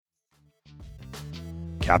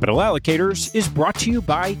Capital Allocators is brought to you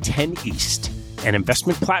by 10 East, an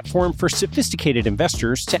investment platform for sophisticated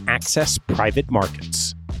investors to access private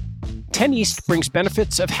markets. 10 East brings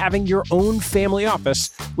benefits of having your own family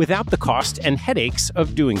office without the cost and headaches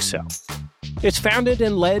of doing so. It's founded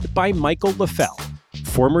and led by Michael LaFell,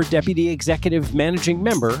 former Deputy Executive Managing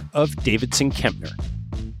Member of Davidson Kempner.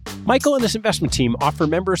 Michael and his investment team offer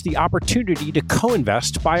members the opportunity to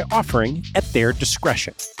co-invest by offering at their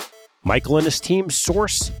discretion. Michael and his team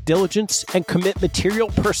source, diligence, and commit material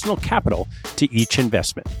personal capital to each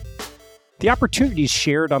investment. The opportunities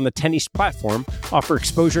shared on the 10 East platform offer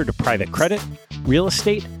exposure to private credit, real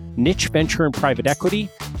estate, niche venture and private equity,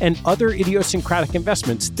 and other idiosyncratic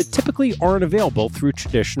investments that typically aren't available through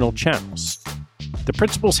traditional channels. The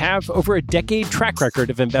principals have over a decade track record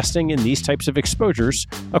of investing in these types of exposures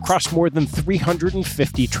across more than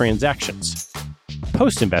 350 transactions.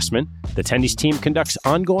 Post-investment, the 10 East team conducts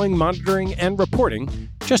ongoing monitoring and reporting,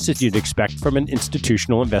 just as you'd expect from an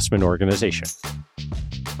institutional investment organization.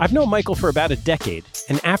 I've known Michael for about a decade,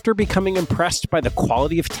 and after becoming impressed by the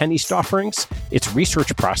quality of 10 East offerings, its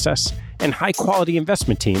research process, and high-quality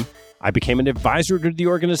investment team, I became an advisor to the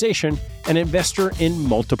organization and investor in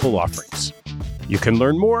multiple offerings. You can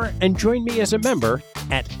learn more and join me as a member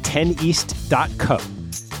at 10east.co.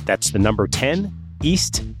 That's the number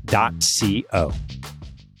 10east.co.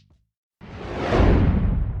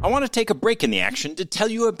 I want to take a break in the action to tell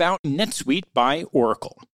you about NetSuite by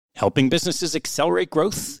Oracle, helping businesses accelerate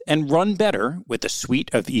growth and run better with a suite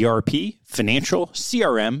of ERP, financial,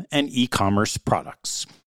 CRM, and e-commerce products.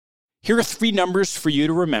 Here are three numbers for you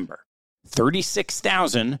to remember: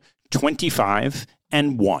 36,000, 25,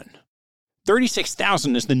 and 1.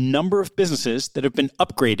 36,000 is the number of businesses that have been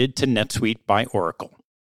upgraded to NetSuite by Oracle.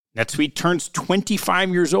 NetSuite turns 25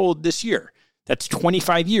 years old this year. That's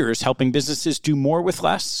 25 years helping businesses do more with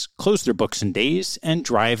less, close their books in days, and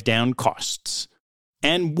drive down costs.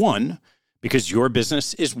 And 1, because your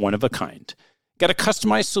business is one of a kind. Get a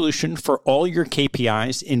customized solution for all your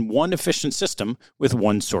KPIs in one efficient system with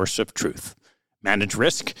one source of truth. Manage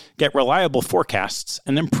risk, get reliable forecasts,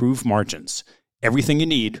 and improve margins. Everything you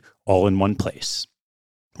need, all in one place.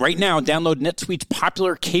 Right now, download NetSuite's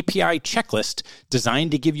popular KPI checklist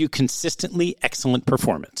designed to give you consistently excellent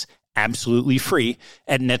performance, absolutely free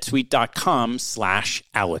at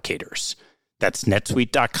netsuite.com/allocators. That's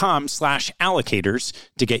netsuite.com/allocators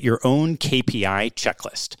to get your own KPI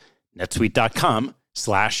checklist.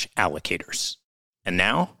 netsuite.com/allocators. And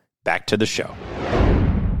now, back to the show.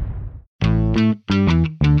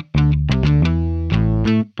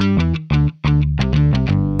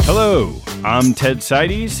 Hello, I'm Ted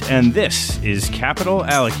Seides, and this is Capital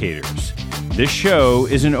Allocators. This show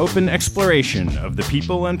is an open exploration of the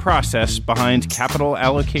people and process behind capital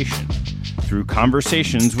allocation. Through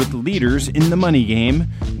conversations with leaders in the money game,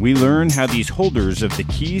 we learn how these holders of the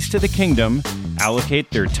keys to the kingdom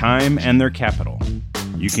allocate their time and their capital.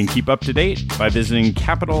 You can keep up to date by visiting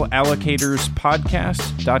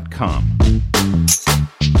capitalallocatorspodcast.com.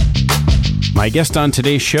 My guest on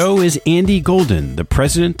today's show is Andy Golden, the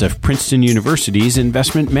president of Princeton University's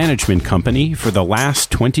investment management company for the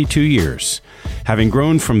last 22 years. Having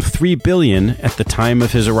grown from $3 billion at the time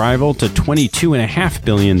of his arrival to $22.5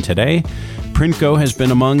 billion today, PRINTCO has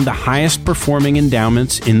been among the highest performing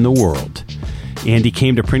endowments in the world. Andy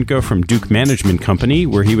came to PRINTCO from Duke Management Company,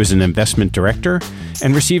 where he was an investment director,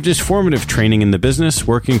 and received his formative training in the business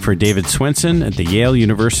working for David Swensen at the Yale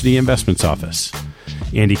University Investments Office.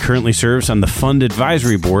 Andy currently serves on the fund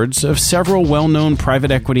advisory boards of several well-known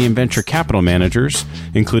private equity and venture capital managers,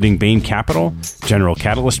 including Bain Capital, General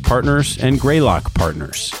Catalyst Partners, and Greylock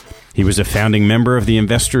Partners. He was a founding member of the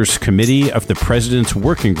Investors Committee of the President's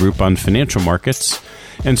Working Group on Financial Markets,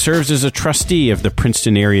 and serves as a trustee of the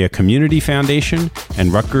Princeton Area Community Foundation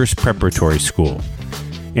and Rutgers Preparatory School.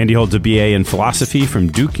 Andy holds a BA in philosophy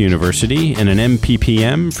from Duke University and an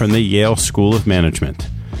MPPM from the Yale School of Management.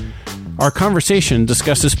 Our conversation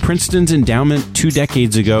discusses Princeton's endowment 2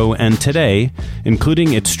 decades ago and today,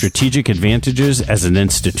 including its strategic advantages as an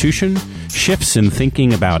institution, shifts in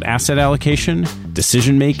thinking about asset allocation,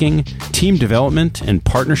 decision-making, team development, and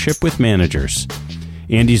partnership with managers.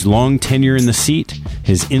 Andy's long tenure in the seat,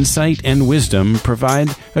 his insight and wisdom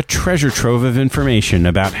provide a treasure trove of information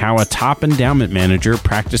about how a top endowment manager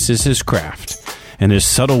practices his craft, and his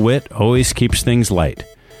subtle wit always keeps things light.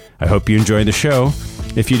 I hope you enjoy the show.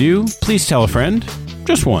 If you do, please tell a friend,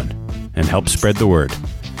 just one, and help spread the word.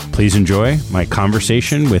 Please enjoy my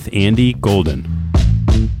conversation with Andy Golden.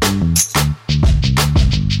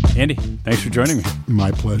 Andy, thanks for joining me.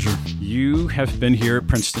 My pleasure. You have been here at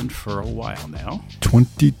Princeton for a while now.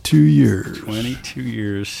 22 years. 22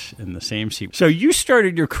 years in the same seat. So you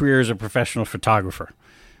started your career as a professional photographer,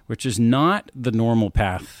 which is not the normal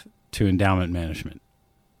path to endowment management.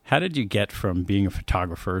 How did you get from being a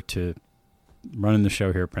photographer to running the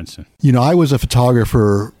show here at Princeton? You know, I was a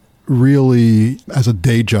photographer really as a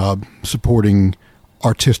day job supporting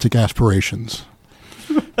artistic aspirations.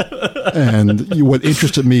 And what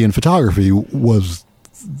interested me in photography was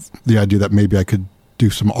the idea that maybe I could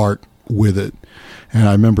do some art with it. And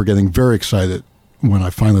I remember getting very excited when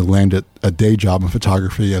I finally landed a day job in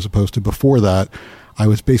photography, as opposed to before that, I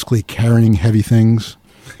was basically carrying heavy things.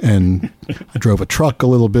 And I drove a truck a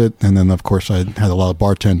little bit. And then, of course, I had a lot of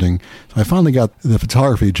bartending. So I finally got the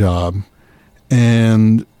photography job.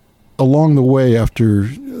 And along the way, after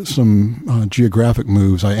some geographic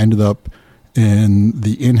moves, I ended up in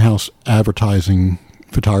the in-house advertising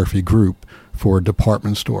photography group for a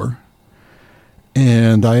department store.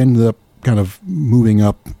 And I ended up kind of moving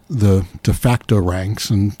up the de facto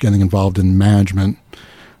ranks and getting involved in management.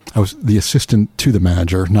 I was the assistant to the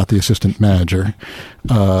manager, not the assistant manager,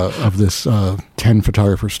 of this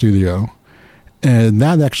 10-photographer studio. And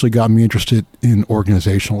that actually got me interested in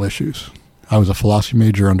organizational issues. I was a philosophy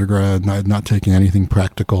major undergrad, and I had not taken anything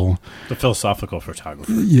practical. The philosophical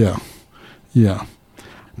photographer. Yeah.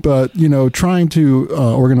 But, you know, trying to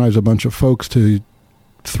organize a bunch of folks to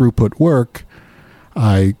throughput work,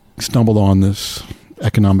 I stumbled on this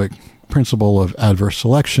economic principle of adverse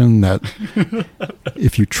selection that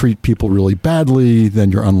if you treat people really badly, then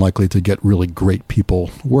you're unlikely to get really great people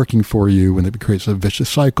working for you, and it creates a vicious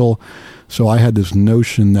cycle. So I had this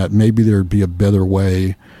notion that maybe there'd be a better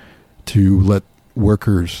way to let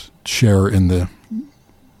workers share in the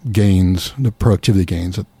gains, the productivity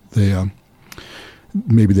gains that they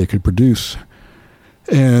maybe they could produce.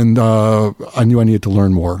 And I knew I needed to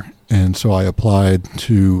learn more. And so I applied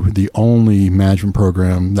to the only management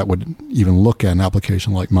program that would even look at an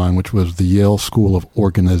application like mine, which was the Yale School of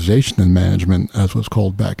Organization and Management, as was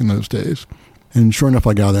called back in those days. And sure enough,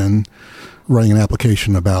 I got in writing an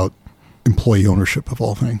application about employee ownership, of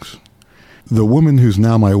all things. The woman who's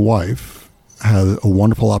now my wife had a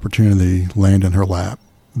wonderful opportunity land in her lap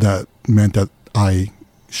that meant that I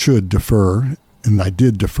should defer, and I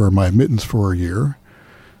did defer my admittance for a year.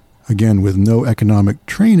 Again, with no economic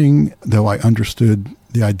training, though I understood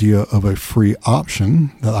the idea of a free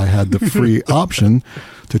option, that I had the free option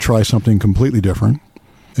to try something completely different.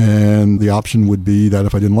 And the option would be that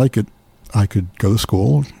if I didn't like it, I could go to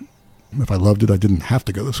school. If I loved it, I didn't have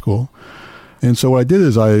to go to school. And so what I did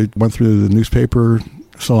is I went through the newspaper,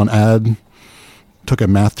 saw an ad, took a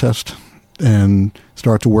math test, and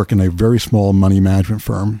started to work in a very small money management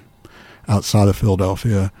firm outside of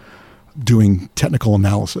Philadelphia, doing technical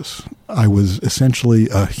analysis. I was essentially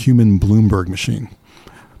a human Bloomberg machine.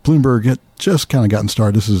 Bloomberg had just kind of gotten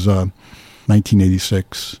started. This is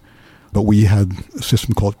 1986. But we had a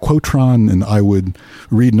system called Quotron, and I would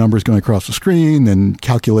read numbers going across the screen and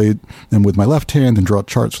calculate them with my left hand and draw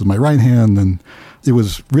charts with my right hand. And it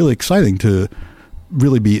was really exciting to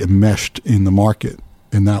really be enmeshed in the market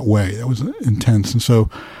in that way. That was intense. And so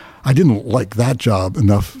I didn't like that job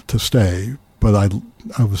enough to stay, but I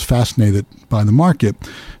was fascinated by the market.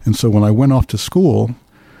 And so when I went off to school,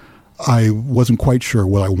 I wasn't quite sure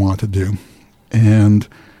what I wanted to do. And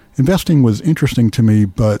investing was interesting to me,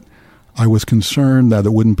 but I was concerned that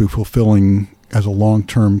it wouldn't be fulfilling as a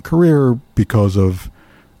long-term career because of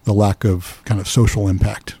the lack of kind of social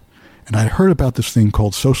impact. And I heard about this thing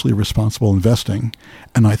called socially responsible investing,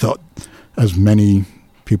 and I thought, as many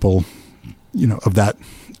people, you know, of that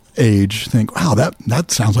age think, wow,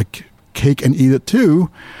 that sounds like cake and eat it too.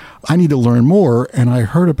 I need to learn more. And I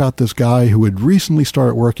heard about this guy who had recently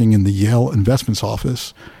started working in the Yale Investments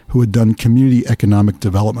Office, who had done community economic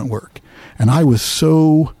development work. And I was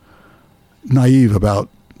so naive about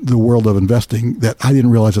the world of investing that I didn't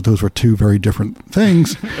realize that those were two very different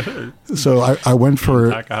things. So I went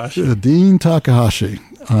for Dean Takahashi.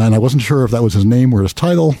 And I wasn't sure if that was his name or his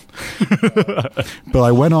title. But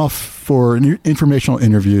I went off for an informational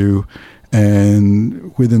interview,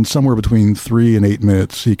 and within somewhere between 3 and 8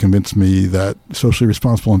 minutes, he convinced me that socially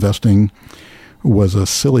responsible investing was a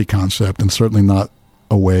silly concept and certainly not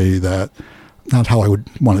how I would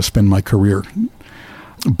want to spend my career.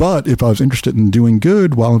 But if I was interested in doing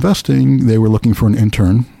good while investing, they were looking for an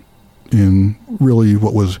intern in really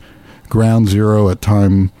what was ground zero at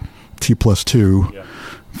time T+2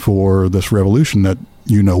 for this revolution that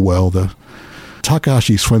you know well, the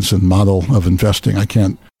Takahashi Swenson model of investing.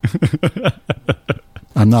 I'm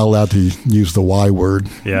not allowed to use the Y word,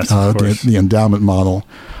 yes, of course. The endowment model.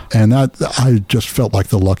 And that, I just felt like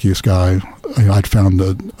the luckiest guy. I'd found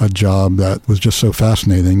a job that was just so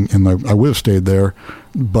fascinating, and I would have stayed there,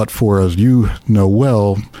 but for, as you know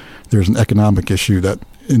well, there's an economic issue that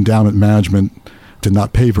endowment management did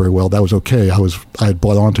not pay very well. That was okay. I had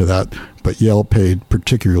bought onto that, but Yale paid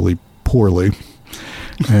particularly poorly.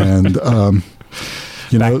 And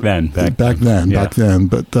back then.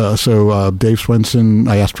 But so Dave Swenson,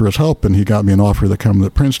 I asked for his help, and he got me an offer to come to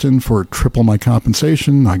Princeton for triple my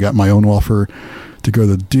compensation. I got my own offer to go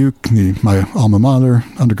to Duke, my alma mater,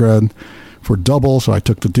 undergrad, for double. So I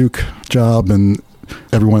took the Duke job, and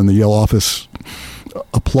everyone in the Yale office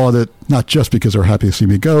applauded, not just because they were happy to see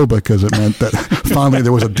me go, because it meant that finally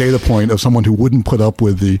there was a data point of someone who wouldn't put up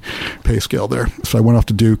with the pay scale there. So I went off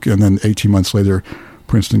to Duke, and then 18 months later,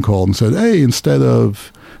 Princeton called and said, hey, instead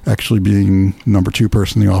of actually being number 2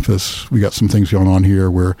 person in the office, we got some things going on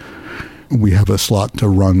here where we have a slot to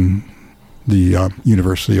run the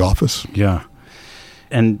university office. Yeah.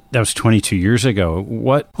 And that was 22 years ago.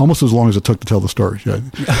 What? Almost as long as it took to tell the story. Yeah.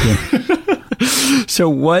 So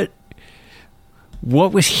what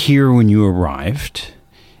was here when you arrived,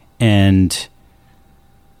 and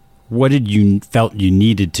what did you felt you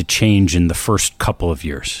needed to change in the first couple of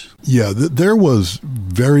years? Yeah, there was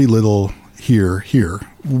very little here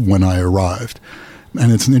when I arrived.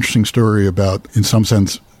 And it's an interesting story about, in some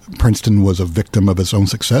sense, Princeton was a victim of its own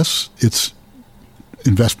success. Its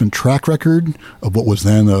investment track record of what was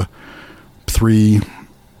then a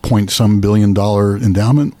 $3-point-some billion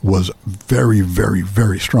endowment was very, very,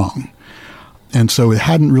 very strong. And so it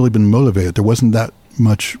hadn't really been motivated. There wasn't that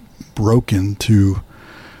much broken to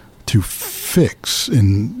fix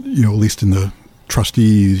in, at least in the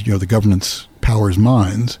trustees, the governance powers'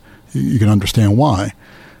 minds. You can understand why.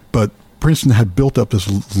 But Princeton had built up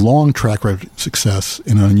this long track record of success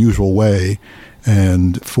in an unusual way.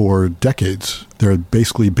 And for decades, there had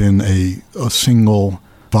basically been a single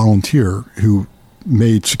volunteer who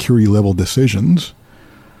made security-level decisions.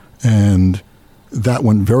 And that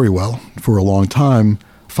went very well for a long time.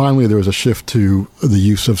 Finally, there was a shift to the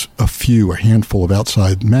use of a handful of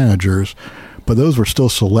outside managers, but those were still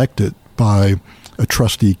selected by a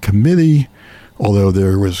trustee committee, although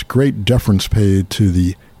there was great deference paid to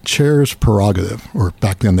the chair's prerogative, or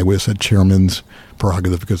back then they would have said chairman's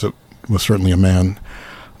prerogative because it was certainly a man.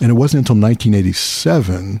 And it wasn't until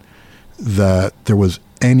 1987 that there was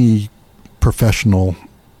any professional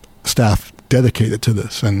staff dedicated to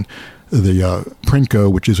this. And the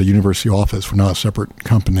Princo, which is a university office, we're not a separate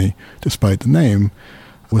company, despite the name,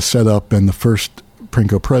 was set up, and the first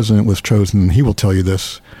Princo president was chosen. He will tell you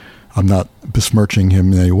this. I'm not besmirching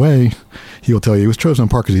him in any way. He will tell you he was chosen in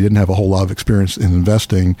part because he didn't have a whole lot of experience in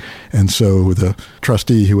investing, and so the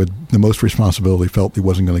trustee who had the most responsibility felt he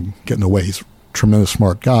wasn't going to get in the way. He's a tremendous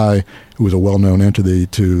smart guy who was a well-known entity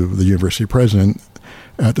to the university president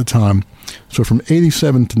at the time. So from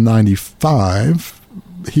 87 to 95,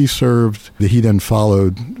 he served. He then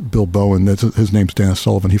followed Bill Bowen. His name's Dennis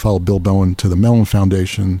Sullivan. He followed Bill Bowen to the Mellon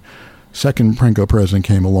Foundation. Second Princo president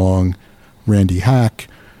came along, Randy Hack,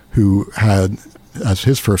 who had, as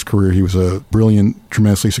his first career, he was a brilliant,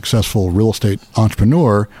 tremendously successful real estate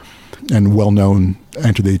entrepreneur and well-known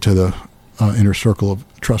entity to the inner circle of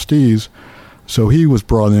trustees. So he was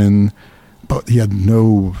brought in, but he had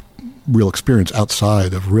no real experience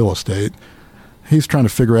outside of real estate. He's trying to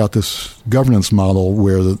figure out this governance model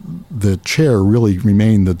where the chair really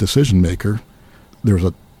remained the decision maker. There was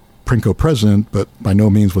a Princo president, but by no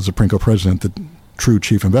means was the Princo president the true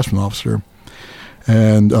chief investment officer.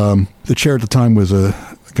 And the chair at the time was a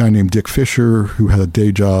guy named Dick Fisher, who had a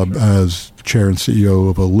day job as chair and CEO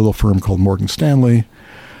of a little firm called Morgan Stanley.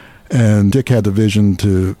 And Dick had the vision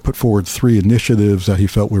to put forward 3 initiatives that he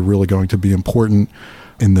felt were really going to be important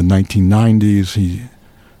in the 1990s. He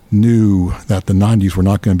knew that the 90s were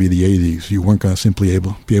not going to be the 80s. You weren't going to simply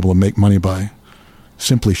be able to make money by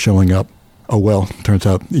simply showing up. Oh, well, turns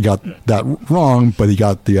out he got that wrong, but he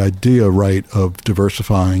got the idea right of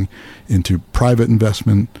diversifying into private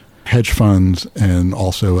investment, hedge funds, and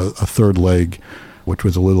also a third leg, which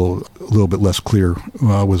was a little bit less clear,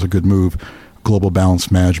 was a good move, global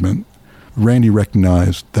balance management. Randy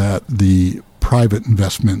recognized that the private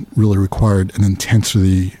investment really required an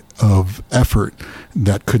intensity of effort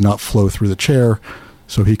that could not flow through the chair,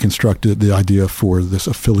 so he constructed the idea for this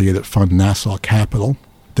affiliated fund, Nassau Capital,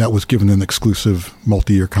 that was given an exclusive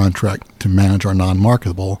multi-year contract to manage our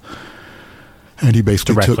non-marketable. And he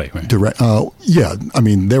basically they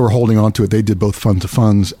were holding on to it. They did both fund to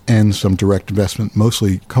funds and some direct investment,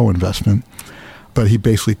 mostly co-investment. But he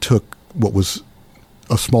basically took what was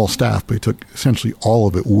a small staff, but he took essentially all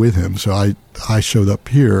of it with him. So I showed up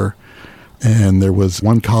here And there was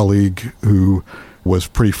one colleague who was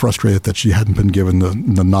pretty frustrated that she hadn't been given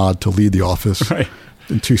the nod to lead the office, right.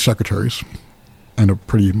 And 2 secretaries and a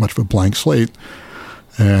pretty much of a blank slate.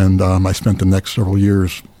 And I spent the next several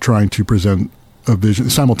years trying to present a vision,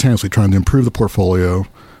 simultaneously trying to improve the portfolio,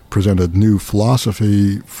 present a new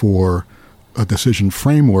philosophy for a decision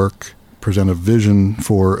framework, present a vision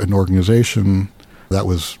for an organization. That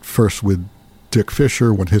was first with Dick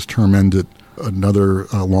Fisher when his term ended, another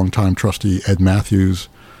longtime trustee, Ed Matthews,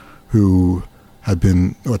 who had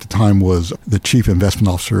been, at the time, was the chief investment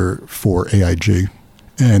officer for AIG.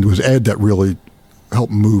 And it was Ed that really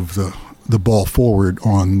helped move the ball forward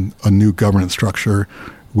on a new governance structure,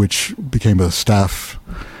 which became a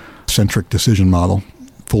staff-centric decision model,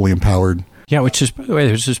 fully empowered. Yeah, which is, by the way,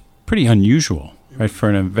 this is pretty unusual, right, for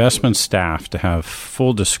an investment staff to have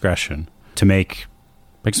full discretion to make,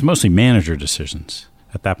 like, it's mostly manager decisions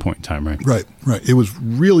at that point in time, right? Right. It was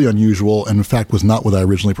really unusual, and in fact was not what I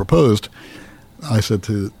originally proposed. I said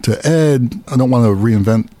to Ed, I don't want to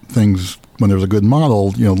reinvent things when there's a good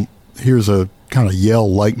model. Here's a kind of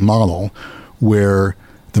Yale-like model where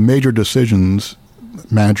the major decisions,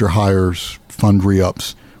 manager hires, fund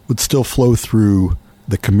re-ups, would still flow through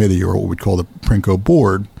the committee, or what we'd call the Princo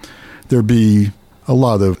board. There'd be a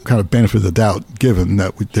lot of kind of benefit of the doubt given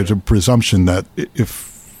that there's a presumption that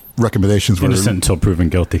if recommendations were innocent until proven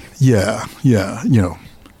guilty. Yeah.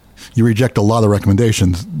 You reject a lot of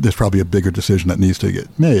recommendations, there's probably a bigger decision that needs to get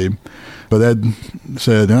made. But Ed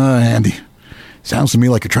said, Andy, sounds to me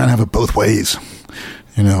like you're trying to have it both ways.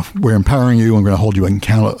 We're empowering you and we're going to hold you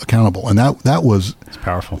accountable. And that was it's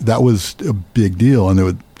powerful. That was a big deal.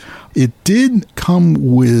 And it did come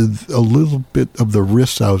with a little bit of the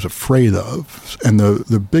risks I was afraid of. And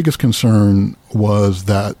the biggest concern was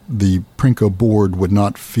that the Princo board would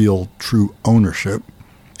not feel true ownership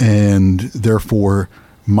and therefore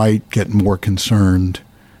might get more concerned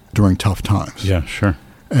during tough times. Yeah, sure.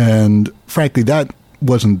 And frankly, that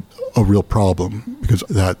wasn't a real problem because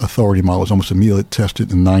that authority model was almost immediately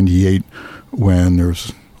tested in 98 when there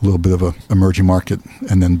was a little bit of an emerging market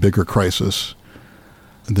and then bigger crisis,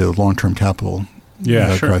 the long-term capital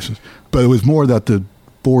crisis. But it was more that the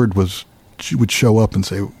board would show up and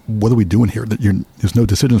say, what are we doing here? There's no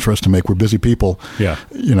decisions for us to make. We're busy people. Yeah.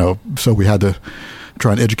 So we had to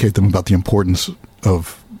try and educate them about the importance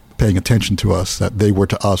of paying attention to us, that they were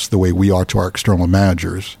to us the way we are to our external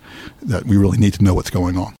managers, that we really need to know what's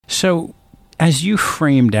going on. So as you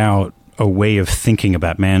framed out a way of thinking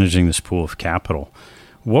about managing this pool of capital,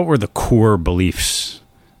 what were the core beliefs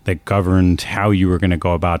that governed how you were going to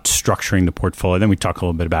go about structuring the portfolio? Then we talk a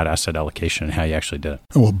little bit about asset allocation and how you actually did it.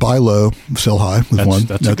 Well, buy low, sell high was one.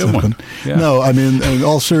 That's a good one. Yeah. No, I mean, in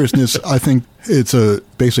all seriousness, I think it's a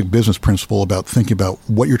basic business principle about thinking about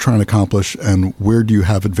what you're trying to accomplish and where do you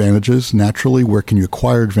have advantages naturally, where can you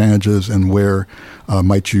acquire advantages, and where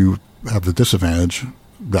might you have the disadvantage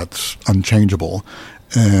that's unchangeable.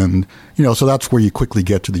 And, so that's where you quickly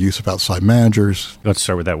get to the use of outside managers. Let's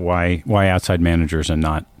start with that. Why outside managers and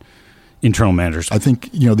not internal managers? I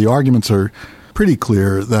think, the arguments are pretty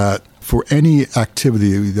clear that for any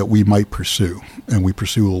activity that we might pursue, and we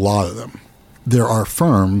pursue a lot of them, there are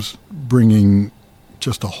firms bringing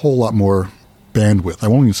just a whole lot more bandwidth. I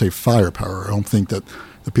won't even say firepower. I don't think that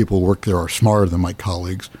the people who work there are smarter than my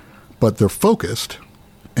colleagues, but they're focused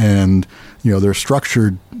and, they're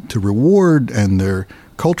structured to reward, and they're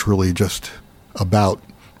culturally just about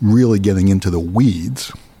really getting into the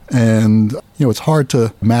weeds. And, it's hard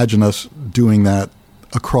to imagine us doing that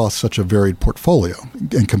across such a varied portfolio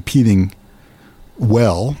and competing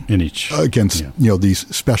well in each against,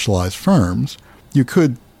 these specialized firms. You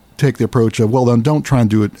could take the approach of, well, then don't try and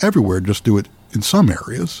do it everywhere. Just do it in some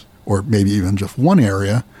areas, or maybe even just one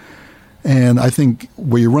area. And I think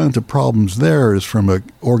where you run into problems there is from an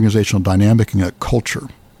organizational dynamic and a culture.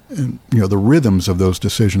 And, the rhythms of those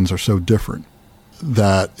decisions are so different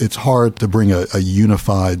that it's hard to bring a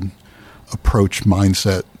unified approach,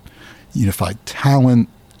 mindset, unified talent.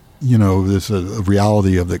 There's a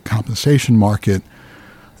reality of the compensation market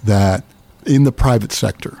that in the private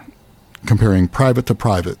sector, comparing private to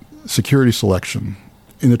private, security selection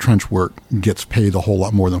in the trench work gets paid a whole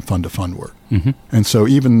lot more than fund-to-fund work. Mm-hmm. And so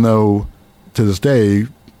even though to this day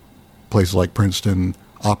places like Princeton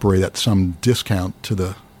operate at some discount to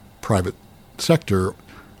the private sector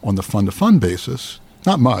on the fund-to-fund basis,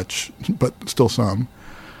 not much, but still some,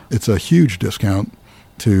 it's a huge discount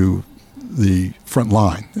to the front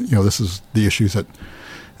line. This is the issues that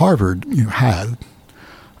Harvard had.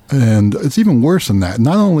 And it's even worse than that.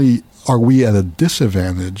 Not only are we at a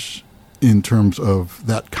disadvantage in terms of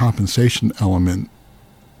that compensation element,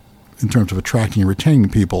 in terms of attracting and retaining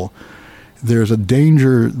people, there's a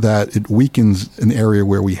danger that it weakens an area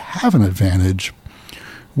where we have an advantage,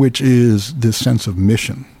 which is this sense of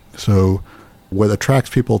mission. So what attracts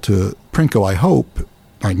people to Prinko,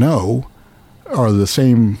 I know, are the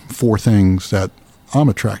same four things that I'm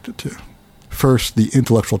attracted to. First, the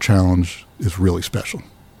intellectual challenge is really special.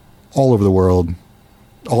 All over the world,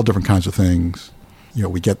 all different kinds of things.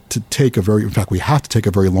 We get to take in fact, we have to take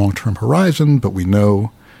a very long-term horizon, but we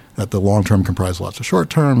know that the long-term comprises lots of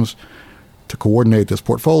short-terms. To coordinate this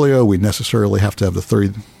portfolio, we necessarily have to have the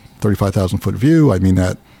 35,000-foot view. I mean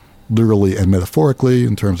that literally and metaphorically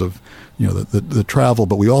in terms of the travel,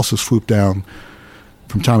 but we also swoop down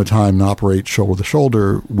from time to time and operate shoulder to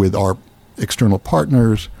shoulder with our external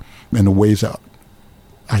partners in the ways that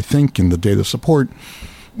I think in the data support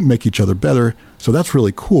make each other better. So that's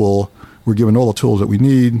really cool. We're given all the tools that we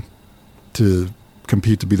need to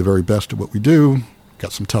compete to be the very best at what we do.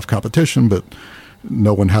 Got some tough competition, but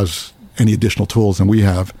no one has any additional tools than we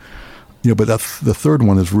have. But that's the third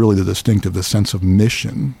one is really the distinctive, the sense of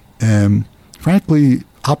mission. And frankly,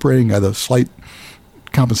 operating at a slight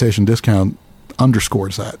compensation discount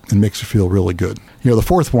underscores that and makes you feel really good. The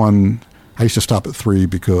fourth one, I used to stop at 3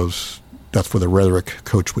 because that's what the rhetoric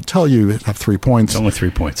coach would tell you, have 3 points. It's only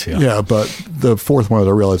 3 points, yeah. Yeah, but the fourth one that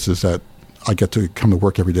I realized is that I get to come to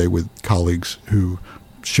work every day with colleagues who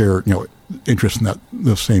share, interest in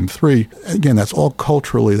those same 3. Again, that's all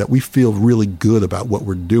culturally that we feel really good about what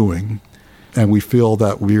we're doing, and we feel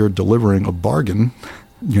that we are delivering a bargain,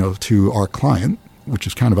 to our client, which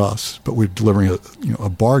is kind of us, but we're delivering a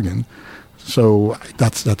bargain. So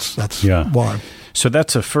that's why. So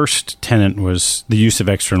that's a first tenet was the use of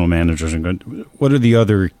external managers. What are the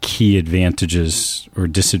other key advantages or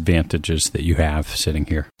disadvantages that you have sitting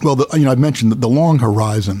here? Well, I mentioned that the long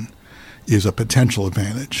horizon is a potential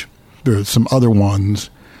advantage. There's some other ones,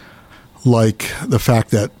 like the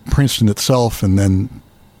fact that Princeton itself and then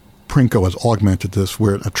Prinko has augmented this.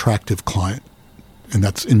 We're an attractive client, and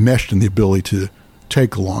that's enmeshed in the ability to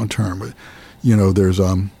take a long term.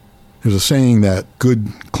 There's a saying that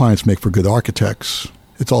good clients make for good architects.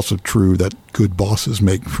 It's also true that good bosses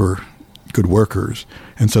make for good workers.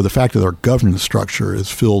 And so the fact that our governance structure is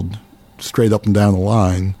filled straight up and down the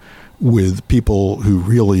line with people who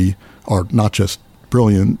really are not just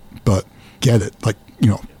brilliant, but get it,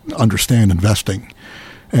 understand investing.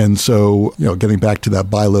 And so, getting back to that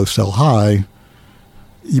buy low, sell high,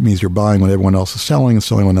 it means you're buying when everyone else is selling and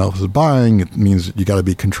selling when everyone else is buying. It means you got to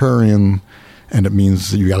be contrarian. And it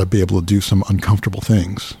means that you got to be able to do some uncomfortable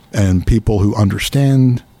things. And people who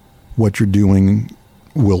understand what you're doing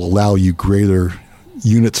will allow you greater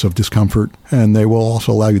units of discomfort, and they will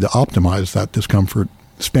also allow you to optimize that discomfort,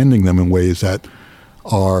 spending them in ways that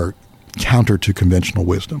are counter to conventional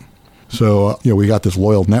wisdom. So, we got this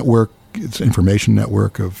loyal network, it's an information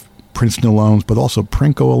network of Princeton alums, but also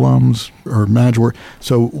Prinko alums or managers.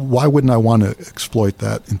 So why wouldn't I want to exploit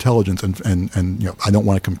that intelligence? And I don't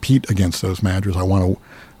want to compete against those managers. I want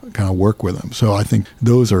to kind of work with them. So I think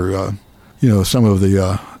those are, some of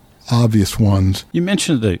the obvious ones. You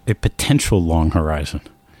mentioned a potential long horizon.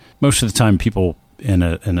 Most of the time, people in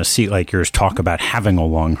a seat like yours talk about having a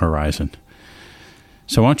long horizon.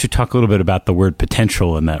 So why don't you talk a little bit about the word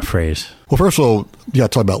potential in that phrase? Well, first of all,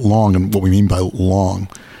 talk about long and what we mean by long.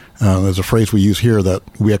 There's a phrase we use here that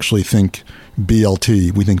we actually think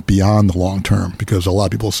BLT, we think beyond the long term, because a lot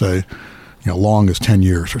of people say, long is 10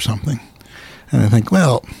 years or something. And I think,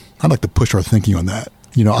 well, I'd like to push our thinking on that.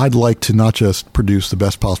 I'd like to not just produce the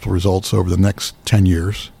best possible results over the next 10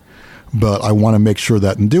 years, but I want to make sure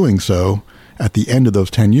that in doing so, at the end of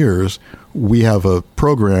those 10 years, we have a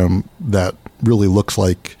program that really looks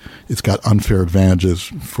like it's got unfair advantages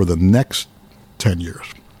for the next 10 years.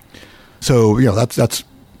 So, that's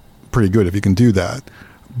pretty good if you can do that.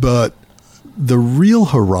 But the real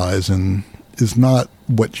horizon is not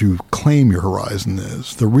what you claim your horizon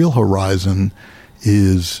is. The real horizon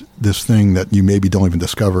is this thing that you maybe don't even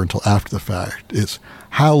discover until after the fact. It's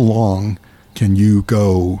how long can you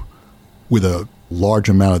go with a large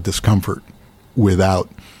amount of discomfort without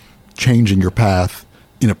changing your path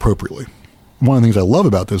inappropriately. One of the things I love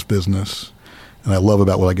about this business, and I love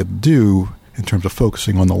about what I get to do in terms of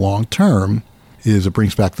focusing on the long term, is it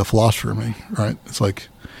brings back the philosopher in me, right? It's like,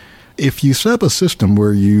 if you set up a system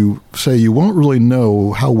where you say you won't really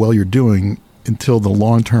know how well you're doing until the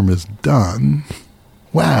long term is done,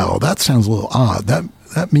 wow, that sounds a little odd.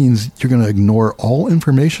 That means you're going to ignore all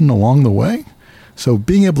information along the way? So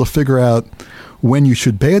being able to figure out when you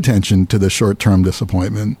should pay attention to the short-term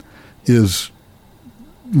disappointment is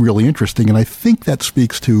really interesting. And I think that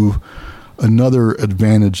speaks to another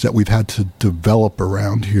advantage that we've had to develop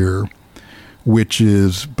around here, which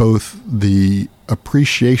is both the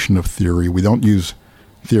appreciation of theory. We don't use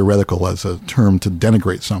theoretical as a term to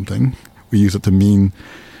denigrate something. We use it to mean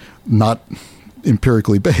not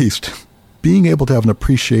empirically based. Being able to have an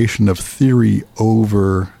appreciation of theory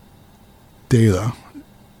over data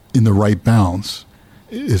in the right balance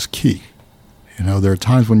is key. You know, there are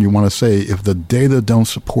times when you want to say, if the data don't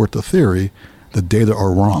support the theory, the data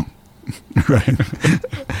are wrong. Right?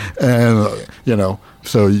 And,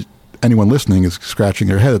 so anyone listening is scratching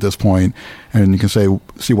their head at this point, and you can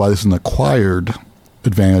see why this is an acquired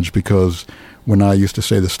advantage, because when I used to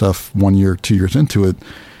say this stuff 1 year, 2 years into it,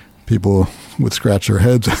 people would scratch their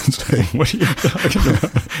heads and say, what are you talking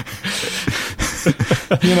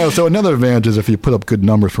about? So another advantage is if you put up good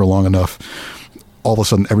numbers for long enough, all of a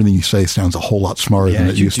sudden everything you say sounds a whole lot smarter than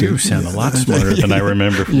it used to. You do sound a lot smarter than I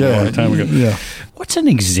remember from a long time ago. Yeah. What's an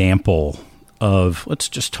example of, let's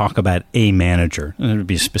just talk about a manager, and it would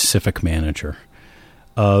be a specific manager,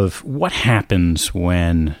 of what happens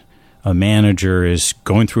when a manager is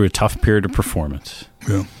going through a tough period of performance?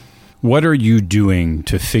 Yeah. What are you doing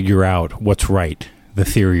to figure out what's right, the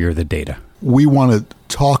theory or the data? We want to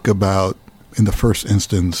talk about, in the first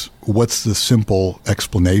instance, what's the simple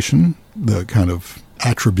explanation, the kind of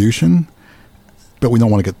attribution, but we don't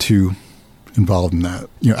want to get too involved in that.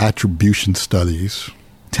 Attribution studies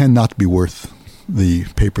tend not to be worth the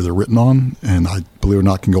paper they're written on, and I, believe it or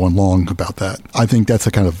not, can go on long about that. I think that's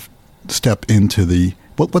a kind of step into the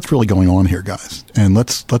what's really going on here, guys. And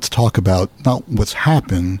let's talk about not what's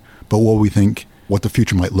happened, but what the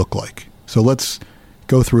future might look like. So let's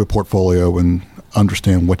go through a portfolio and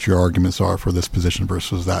understand what your arguments are for this position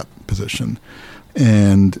versus that position,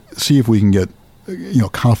 and see if we can get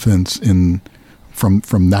confidence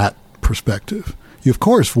from that perspective. You of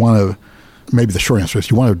course want to, maybe the short answer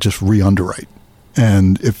is you want to just re-underwrite.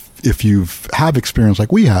 And if you have experience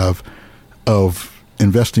like we have of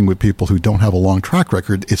investing with people who don't have a long track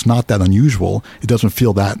record, it's not that unusual. It doesn't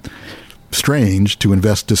feel that strange to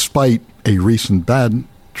invest despite a recent bad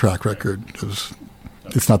track record, because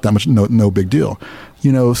it's not that much, no big deal.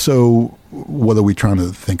 So what are we trying to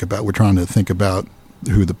think about? We're trying to think about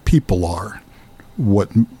who the people are, what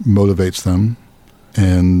motivates them,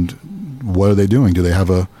 and what are they doing? Do they have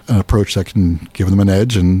an approach that can give them an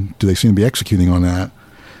edge, and do they seem to be executing on that?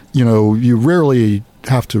 You rarely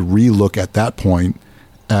have to relook at that point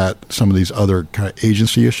at some of these other kind of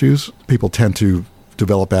agency issues. People tend to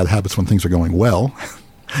develop bad habits when things are going well,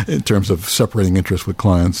 in terms of separating interest with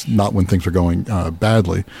clients, not when things are going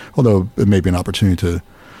badly, although it may be an opportunity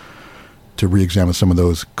to re-examine some of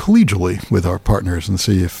those collegially with our partners and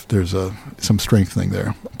see if there's some strengthening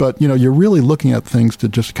there. But, you're really looking at things to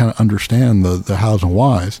just kind of understand the hows and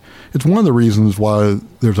whys. It's one of the reasons why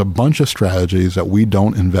there's a bunch of strategies that we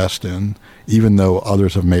don't invest in, even though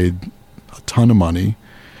others have made a ton of money.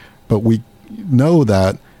 But we know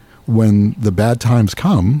that when the bad times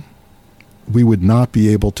come, we would not be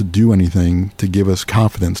able to do anything to give us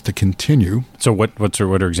confidence to continue. So what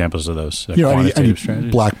are examples of those? Any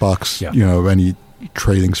black box, any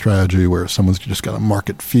trading strategy where someone's just got a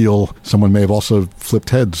market feel. Someone may have also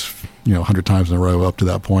flipped heads, 100 times in a row up to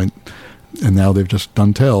that point, and now they've just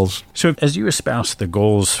done tails. So as you espouse the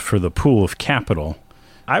goals for the pool of capital,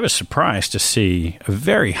 I was surprised to see a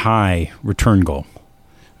very high return goal,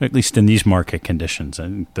 at least in these market conditions.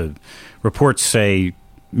 And the reports say,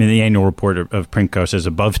 the annual report of PRINCO says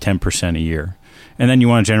above 10% a year. And then you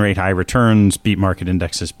want to generate high returns, beat market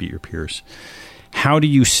indexes, beat your peers. How do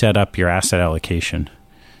you set up your asset allocation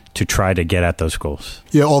to try to get at those goals?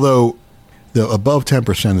 Yeah, although the above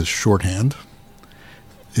 10% is shorthand.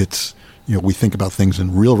 It's, we think about things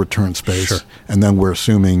in real return space, sure, and then we're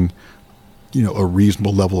assuming, a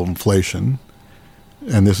reasonable level of inflation.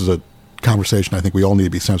 And this is a conversation I think we all need to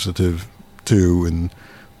be sensitive to in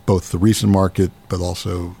both the recent market, but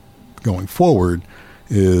also going forward,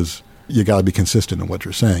 is you got to be consistent in what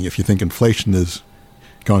you're saying. If you think inflation is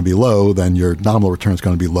going to be low, then your nominal return is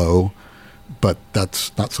going to be low, but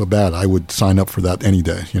that's not so bad. I would sign up for that any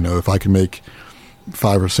day. If I can make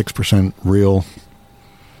 5 or 6% real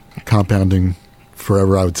compounding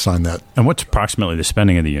forever, I would sign that. And what's approximately the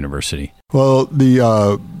spending of the university? Well,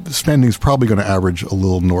 the spending is probably going to average a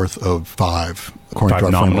little north of 5, according to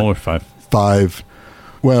our nominal framework. or 5? 5.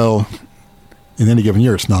 Well, in any given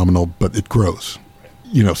year, it's nominal, but it grows.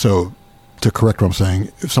 So to correct what I'm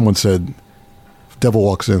saying, if someone said, if Devil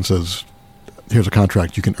walks in and says, here's a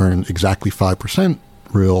contract, you can earn exactly 5%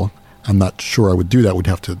 real, I'm not sure I would do that. We'd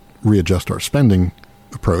have to readjust our spending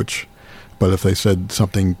approach. But if they said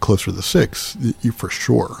something closer to 6, for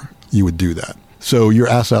sure, you would do that. So your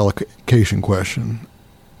asset allocation question,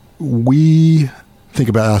 we think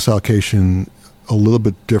about asset allocation a little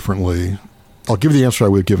bit differently. I'll give you the answer I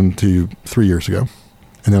would have given to you 3 years ago,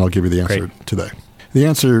 and then I'll give you the answer today. The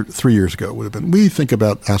answer 3 years ago would have been, we think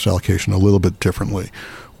about asset allocation a little bit differently.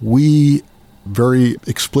 We very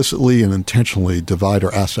explicitly and intentionally divide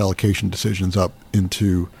our asset allocation decisions up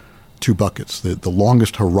into two buckets. The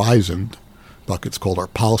longest horizon bucket's called our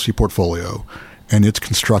policy portfolio, and it's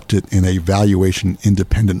constructed in a valuation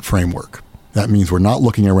independent framework. That means we're not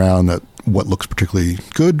looking around at what looks particularly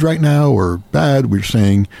good right now or bad. We're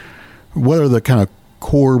saying, what are the kind of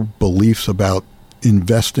core beliefs about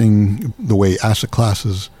investing, the way asset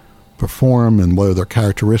classes perform, and what are their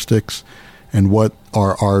characteristics, and what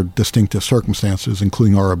are our distinctive circumstances,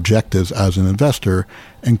 including our objectives as an investor,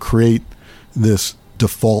 and create this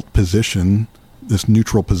default position, this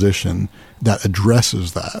neutral position that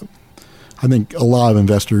addresses that. I think a lot of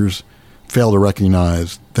investors fail to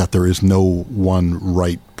recognize that there is no one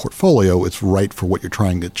right portfolio. It's right for what you're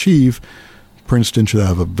trying to achieve. Princeton should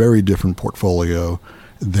have a very different portfolio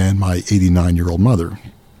than my 89-year-old mother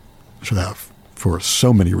should have, for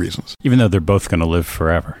so many reasons. Even though they're both going to live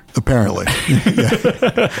forever. Apparently.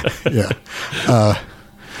 Yeah.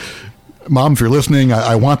 Mom, if you're listening,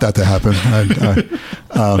 I want that to happen.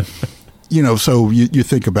 So you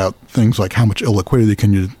think about things like how much illiquidity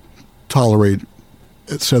can you tolerate,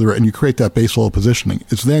 et cetera, and you create that base level positioning.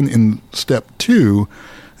 It's then in step 2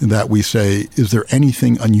 that we say, is there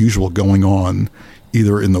anything unusual going on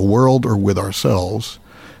either in the world or with ourselves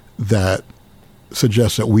that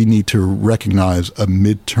suggests that we need to recognize a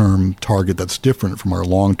midterm target that's different from our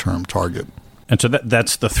long-term target. And so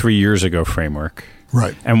that's the 3 years ago framework.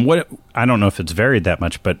 Right. And I don't know if it's varied that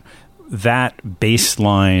much, but that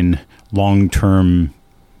baseline long-term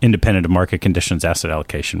independent of market conditions asset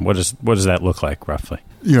allocation, what does that look like roughly?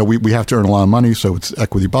 We have to earn a lot of money, so it's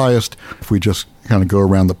equity biased. If we just kind of go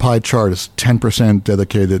around the pie chart, it's 10%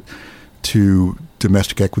 dedicated to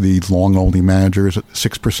domestic equity long-only managers,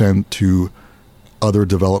 6% to other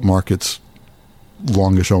developed markets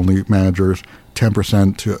longish-only managers,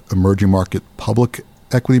 10% to emerging market public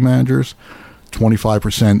equity managers,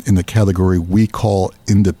 25% in the category we call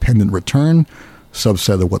independent return,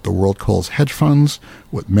 subset of what the world calls hedge funds,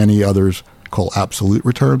 what many others call absolute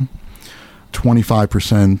return,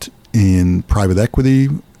 25% in private equity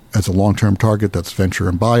as a long-term target, that's venture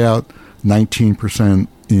and buyout, 19%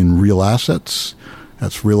 in real assets,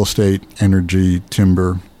 that's real estate, energy,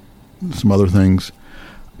 timber, some other things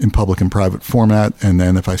in public and private format, and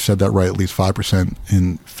then if I said that right, at least 5%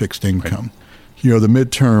 in fixed income. Right. The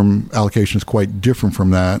midterm allocation is quite different from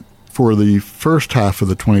that. For the first half of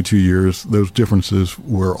the 22 years, those differences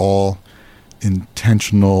were all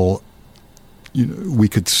intentional. We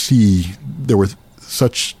could see there were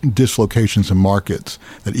such dislocations in markets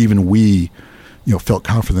that even we, felt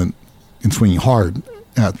confident in swinging hard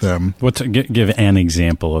at them. Give an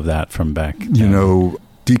example of that from back?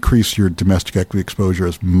 Decrease your domestic equity exposure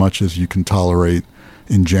as much as you can tolerate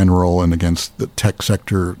in general and against the tech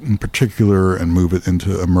sector in particular, and move it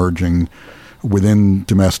into emerging. Within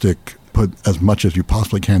domestic, put as much as you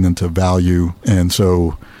possibly can into value. And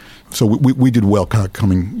so we did well kind of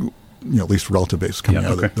coming, at least relative basis, coming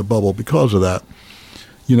out of the bubble because of that.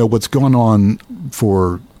 What's going on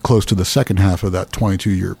for close to the second half of that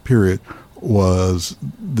 22-year period was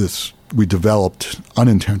this: we developed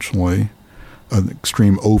unintentionally an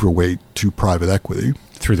extreme overweight to private equity.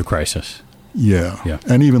 Through the crisis. Yeah.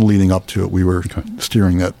 And even leading up to it, we were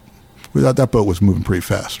steering that boat was moving pretty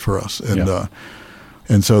fast for us.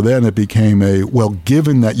 And so then it became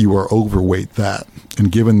given that you are overweight that, and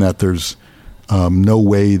given that there's no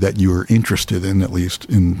way that you are interested in, at least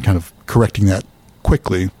in kind of correcting that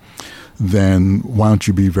quickly, then why don't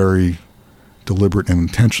you be very deliberate and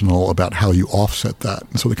intentional about how you offset that?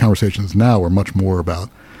 And so the conversations now are much more about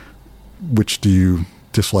which do you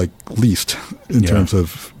dislike least in terms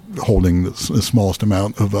of holding the smallest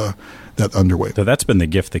amount of that underweight. So that's been the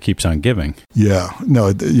gift that keeps on giving. Yeah. No,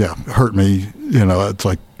 it hurt me. It's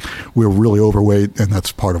like we're really overweight, and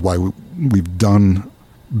that's part of why we've done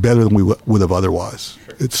better than we would have otherwise.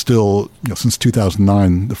 Sure. It's still, since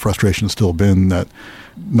 2009, the frustration has still been that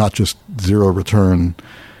not just zero return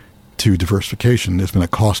to diversification, there's been a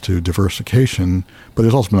cost to diversification, but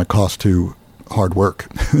there's also been a cost to hard work.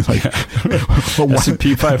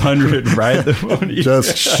 S&P 500, ride the pony.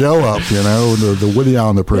 Just show up, the Woody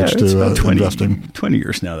Allen approach to investing. 20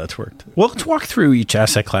 years now that's worked. Well, let's walk through each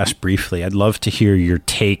asset class briefly. I'd love to hear your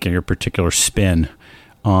take and your particular spin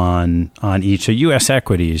on each. So U.S.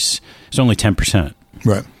 equities is only 10%.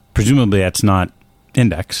 Right. Presumably that's not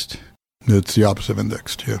indexed. It's the opposite of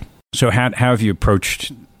indexed, yeah. So how have you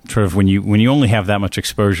approached sort of when you only have that much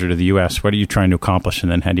exposure to the U.S., what are you trying to accomplish,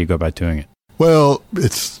 and then how do you go about doing it? Well,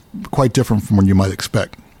 it's quite different from what you might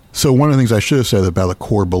expect. So one of the things I should have said about a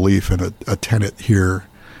core belief and a tenet here,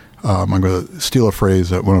 I'm going to steal a phrase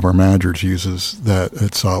that one of our managers uses, that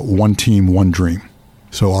it's one team, one dream.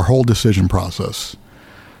 So our whole decision process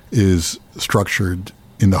is structured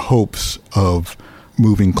in the hopes of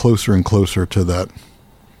moving closer and closer to that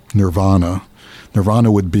nirvana.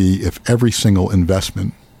 Nirvana would be if every single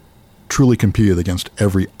investment truly competed against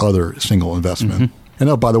every other single investment. And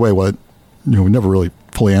oh, by the way, we never really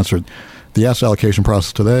fully answered. The asset allocation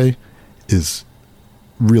process today is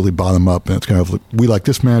really bottom up, and it's kind of, we like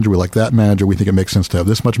this manager, we like that manager, we think it makes sense to have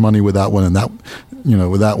this much money with that one and that,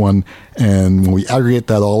 with that one. And when we aggregate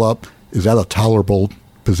that all up, is that a tolerable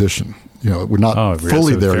position? We're not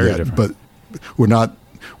fully there yet, different. But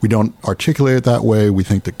we don't articulate it that way. We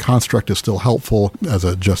think the construct is still helpful as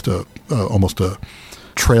almost a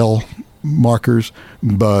trail markers.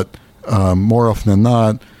 But more often than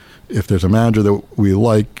not, if there's a manager that we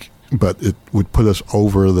like, but it would put us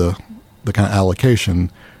over the kind of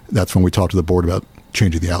allocation, that's when we talk to the board about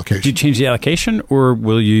changing the allocation. Do you change the allocation, or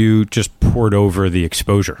will you just port over the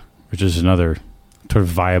exposure, which is another sort of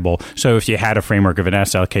viable? So if you had a framework of an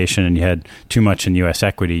asset allocation and you had too much in U.S.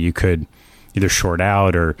 equity, you could either short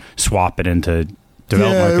out or swap it into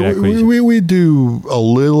developed market equities. We do a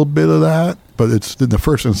little bit of that, but it's in the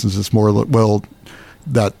first instance, it's more, well,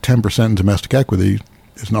 that 10% in domestic equity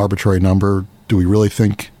is an arbitrary number. Do we really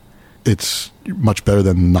think it's much better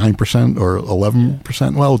than 9% or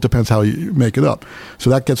 11%? Well, it depends how you make it up. So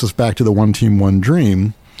that gets us back to the one team, one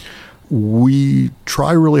dream. We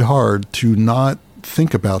try really hard to not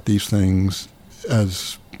think about these things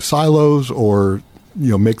as silos or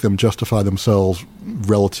make them justify themselves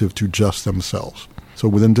relative to just themselves. So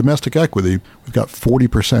within domestic equity, we've got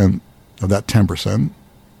 40% of that 10%.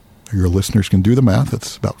 Your listeners can do the math.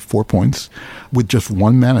 It's about 4 points with just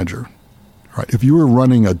one manager. Right. If you were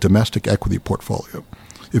running a domestic equity portfolio,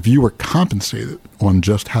 if you were compensated on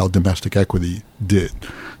just how domestic equity did,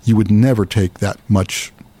 you would never take that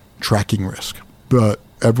much tracking risk. But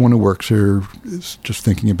everyone who works here is just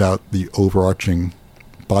thinking about the overarching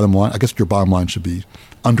bottom line. I guess your bottom line should be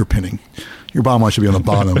underpinning. Your bottom line should be on the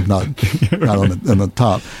bottom, not on the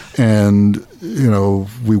top. And,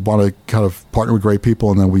 we want to kind of partner with great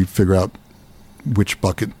people, and then we figure out which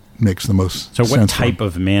bucket makes the most sense. So what type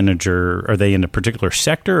of manager, are they in a particular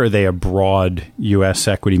sector, or are they a broad U.S.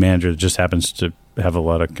 equity manager that just happens to have a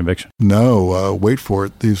lot of conviction? No, wait for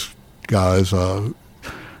it. These guys, who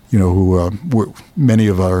many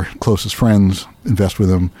of our closest friends invest with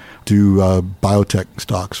them, do biotech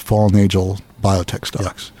stocks, fallen angel biotech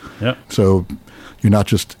stocks. Yep. So you're not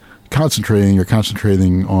just concentrating, you're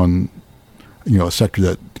concentrating on, a sector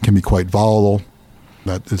that can be quite volatile,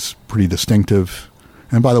 that is pretty distinctive.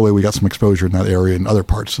 And by the way, we got some exposure in that area in other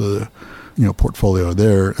parts of the portfolio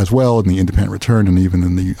there as well, in the independent return and even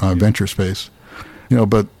in the venture space.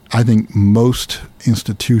 But I think most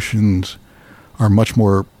institutions are much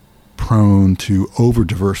more prone to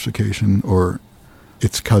over-diversification, or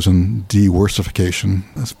its cousin de-worsification,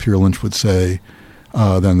 as Peter Lynch would say,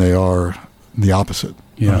 than they are the opposite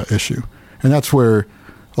issue. And that's where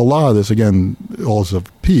a lot of this, again, all is of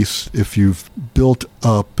peace. If you've built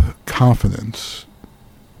up confidence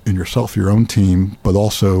in yourself, your own team, but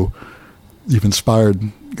also you've inspired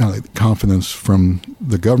kind of confidence from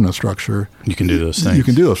the governance structure, you can do those things. You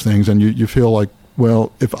can do those things, and you feel like,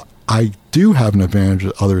 well, if I do have an advantage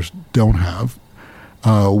that others don't have,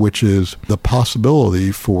 which is the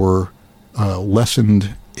possibility for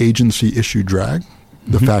lessened agency issue drag,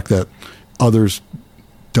 the fact that others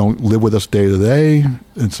don't live with us day to day,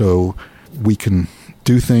 and so we can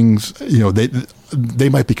do things. They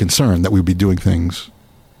might be concerned that we'd be doing things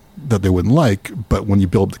that they wouldn't like, but when you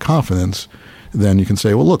build the confidence, then you can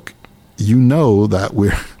say, well, look, that we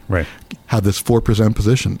have this 4%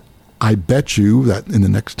 position. I bet you that in the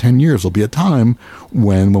next 10 years there'll be a time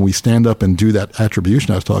when we stand up and do that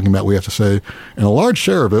attribution I was talking about, we have to say, and a large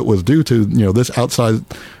share of it was due to this outside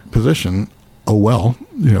position. Oh well,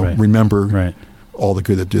 remember all the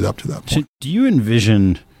good that did up to that point. So do you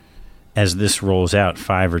envision, as this rolls out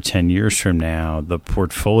 5 or 10 years from now, the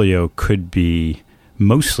portfolio could be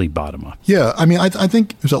mostly bottom up? Yeah, I mean, I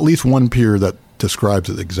think there's at least one peer that describes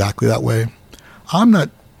it exactly that way. I'm not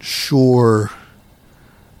sure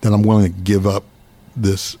that I'm willing to give up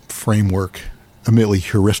this framework, admittedly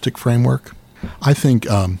heuristic framework. I think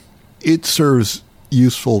it serves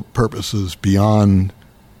useful purposes beyond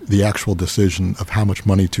the actual decision of how much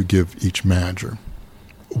money to give each manager.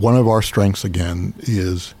 One of our strengths, again,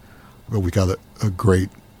 is we got a great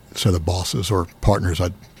set of bosses or partners.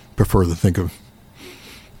 I'd prefer to think of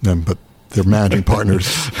them, but they're managing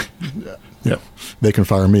partners. Yep. They can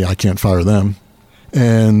fire me. I can't fire them.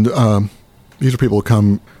 And these are people who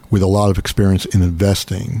come with a lot of experience in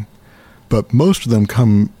investing, but most of them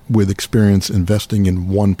come with experience investing in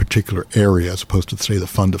one particular area as opposed to, say, the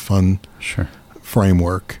fund-to-fund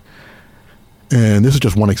framework. And this is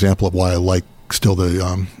just one example of why I like still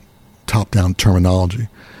the top-down terminology.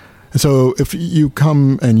 And so if you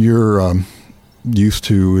come and you're used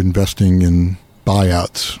to investing in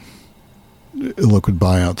buyouts, liquid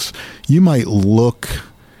buyouts, you might look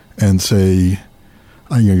and say,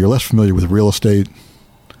 you're less familiar with real estate,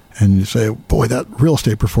 and you say, boy, that real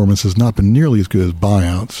estate performance has not been nearly as good as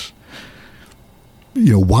buyouts.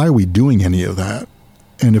 Why are we doing any of that?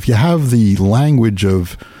 And if you have the language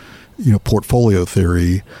of, portfolio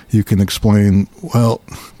theory, you can explain, well,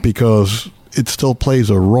 because it still plays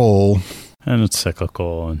a role. And it's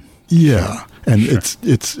cyclical. And and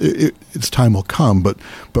its time will come. But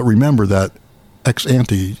remember that ex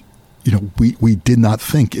ante, we did not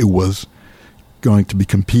think it was going to be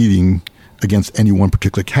competing against any one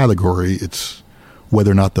particular category. It's whether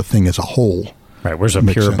or not the thing as a whole. Right. Where's a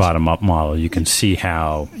pure bottom-up model? You can see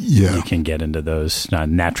how you can get into those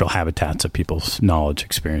natural habitats of people's knowledge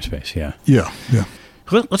experience base. Yeah.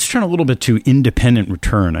 Let's turn a little bit to independent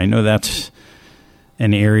return. I know that's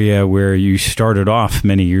an area where you started off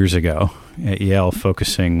many years ago at Yale,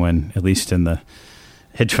 focusing when, at least in the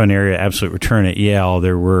hedge fund area, absolute return at Yale,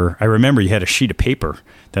 I remember you had a sheet of paper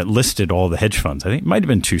that listed all the hedge funds. I think it might have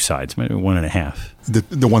been 2 sides, maybe 1.5.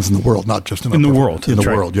 The ones in the world, not just in the world. In the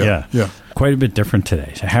world, yeah. Quite a bit different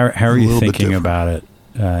today. So how are you thinking about it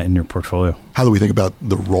in your portfolio? How do we think about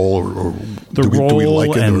the role, or do we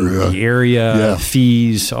like it, and the area,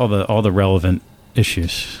 fees, all the relevant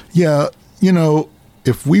issues? Yeah,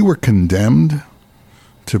 if we were condemned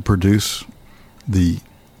to produce the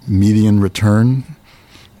median return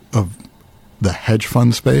of the hedge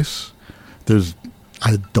fund space,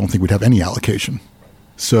 I don't think we'd have any allocation.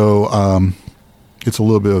 So it's a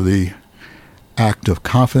little bit of the act of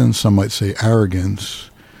confidence, some might say arrogance,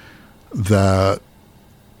 that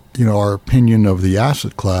our opinion of the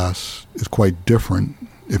asset class is quite different,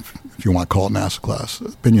 if you want to call it an asset class.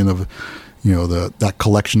 Opinion of that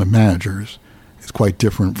collection of managers is quite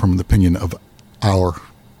different from the opinion of our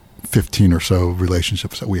 15 or so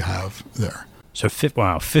relationships that we have there. So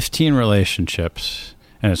 15 relationships,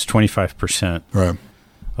 and it's 25%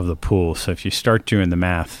 of the pool. So if you start doing the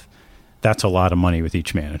math, that's a lot of money with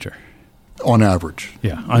each manager. On average.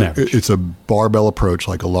 Yeah, on average. It's a barbell approach,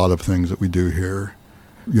 like a lot of things that we do here.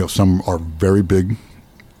 Some are very big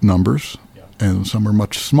numbers, and some are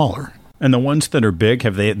much smaller. And the ones that are big,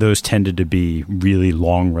 those tended to be really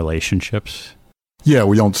long relationships? Yeah,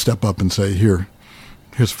 we don't step up and say, here's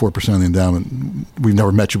 4% of the endowment. We've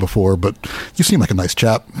never met you before, but you seem like a nice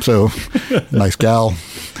chap, so nice gal.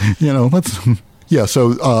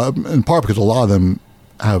 So in part because a lot of them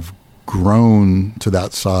have grown to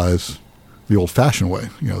that size the old-fashioned way.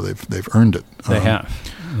 They've earned it. They have.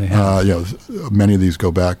 Many of these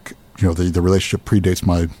go back. The relationship predates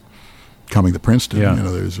my coming to Princeton.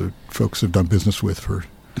 There's folks who've done business with for.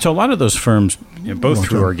 So a lot of those firms, both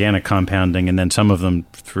through organic compounding and then some of them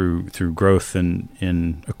through growth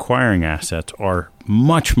in acquiring assets, are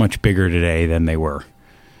much, much bigger today than they were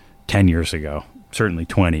 10 years ago. Certainly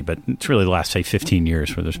 20, but it's really the last, say, 15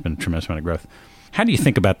 years where there's been a tremendous amount of growth. How do you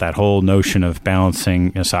think about that whole notion of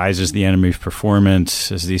balancing size as the enemy of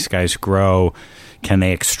performance? As these guys grow, can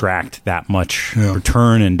they extract that much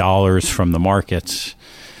return in dollars from the markets?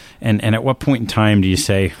 And at what point in time do you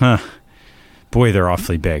say, boy, they're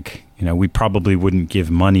awfully big. We probably wouldn't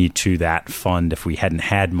give money to that fund if we hadn't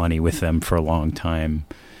had money with them for a long time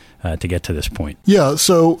to get to this point. Yeah,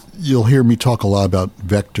 so you'll hear me talk a lot about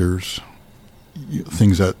vectors,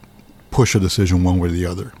 things that push a decision one way or the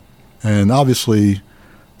other. And obviously,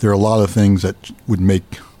 there are a lot of things that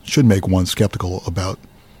should make one skeptical about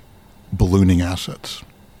ballooning assets.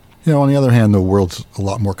 On the other hand, the world's a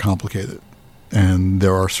lot more complicated. And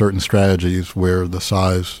there are certain strategies where the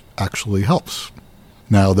size actually helps.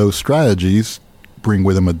 Now, those strategies bring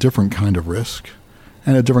with them a different kind of risk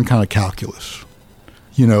and a different kind of calculus.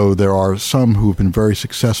 There are some who've been very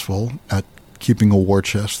successful at keeping a war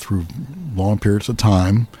chest through long periods of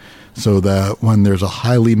time, so that when there's a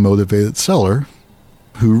highly motivated seller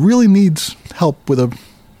who really needs help with a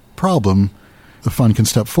problem, the fund can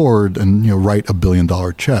step forward and write $1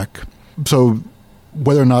 billion check. So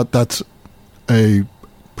whether or not that's a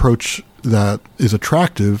approach that is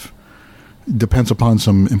attractive depends upon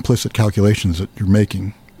some implicit calculations that you're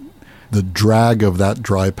making. The drag of that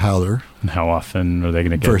dry powder And how often are they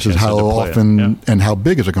going to get versus how often and how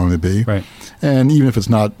big is it going to be? Right. And even if it's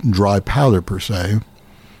not dry powder per se,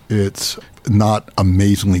 it's not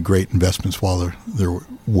amazingly great investments while they're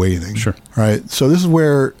waiting. Sure. Right. So this is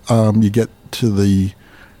where you get to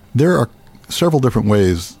there are several different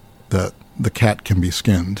ways that the cat can be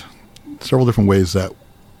skinned, several different ways that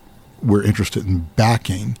we're interested in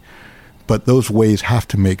backing, but those ways have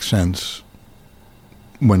to make sense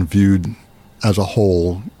when viewed as a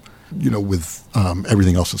whole, with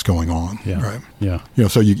everything else that's going on. Yeah. Right. Yeah.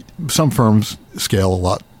 So some firms scale a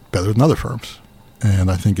lot better than other firms.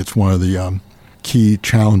 And I think it's one of the key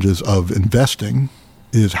challenges of investing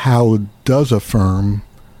is how does a firm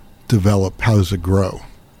develop? How does it grow?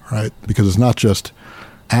 Right? Because it's not just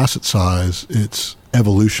asset size, it's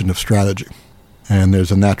evolution of strategy. And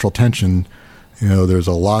there's a natural tension. There's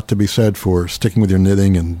a lot to be said for sticking with your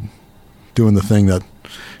knitting and doing the thing that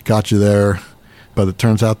got you there. But it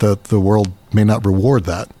turns out that the world may not reward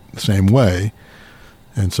that the same way.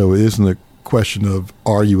 And so it isn't a question of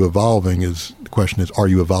are you evolving, the question is are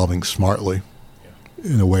you evolving smartly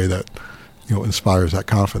in a way that inspires that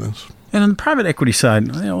confidence. And on the private equity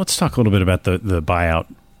side, let's talk a little bit about the buyout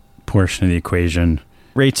portion of the equation.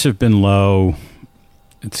 Rates have been low.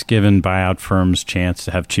 It's given buyout firms a chance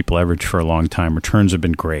to have cheap leverage for a long time. Returns have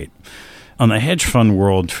been great. On the hedge fund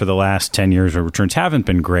world, for the last 10 years, where returns haven't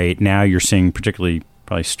been great, now you're seeing, particularly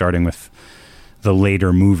probably starting with the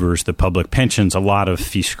later movers, the public pensions, a lot of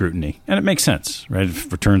fee scrutiny. And it makes sense, right?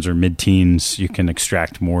 If returns are mid-teens, you can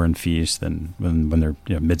extract more in fees than when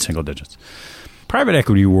they're mid-single digits. Private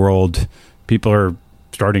equity world, people are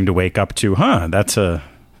starting to wake up to, that's a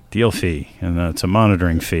deal fee, and that's a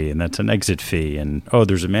monitoring fee, and that's an exit fee, and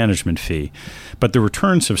there's a management fee. But the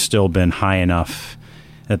returns have still been high enough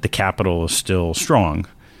that the capital is still strong.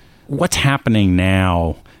 What's happening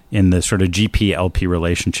now in the sort of GP-LP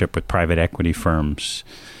relationship with private equity firms?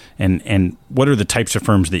 And what are the types of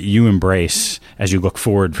firms that you embrace as you look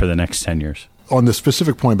forward for the next 10 years? On the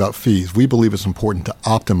specific point about fees, we believe it's important to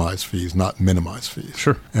optimize fees, not minimize fees.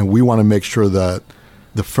 Sure. And we want to make sure that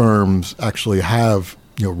the firms actually have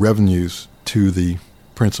revenues to the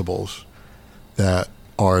principals that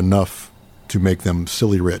are enough to make them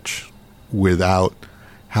silly rich without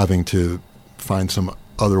having to find some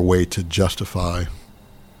other way to justify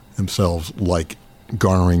themselves, like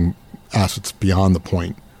garnering assets beyond the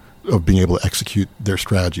point of being able to execute their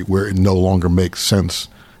strategy, where it no longer makes sense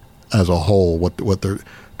as a whole what they're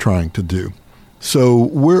trying to do. So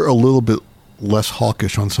we're a little bit less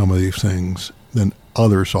hawkish on some of these things than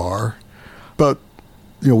others are, but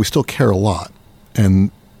we still care a lot.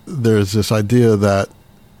 And there's this idea that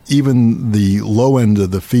even the low end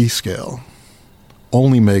of the fee scale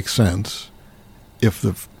only makes sense if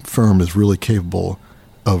the firm is really capable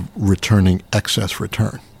of returning excess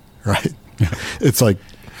return, right? Yeah. It's like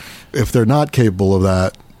if they're not capable of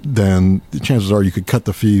that, then the chances are you could cut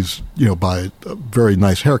the fees, by a very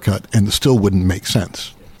nice haircut, and it still wouldn't make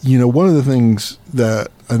sense. One of the things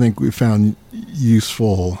that I think we found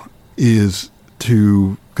useful is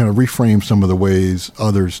to kind of reframe some of the ways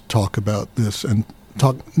others talk about this and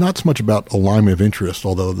talk not so much about alignment of interest,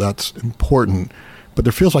 although that's important, but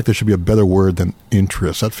there feels like there should be a better word than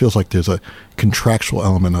interest. That feels like there's a contractual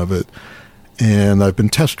element of it. And I've been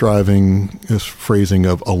test driving this phrasing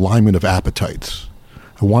of alignment of appetites.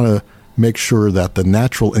 I want to make sure that the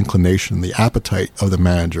natural inclination, the appetite of the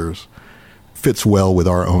managers fits well with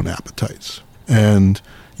our own appetites. And,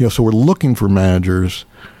 so we're looking for managers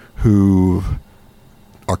who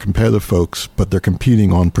are competitive folks, but they're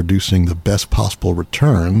competing on producing the best possible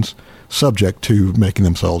returns, subject to making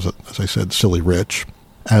themselves, as I said, silly rich,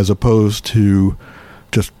 as opposed to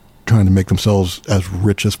just trying to make themselves as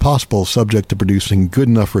rich as possible, subject to producing good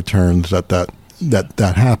enough returns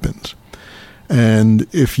that happens. And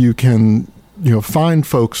if you can, find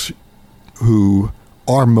folks who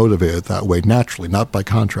are motivated that way naturally, not by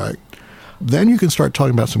contract, then you can start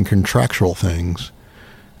talking about some contractual things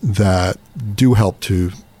that do help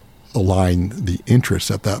to align the interests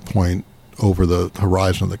at that point over the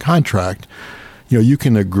horizon of the contract. You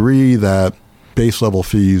can agree that base level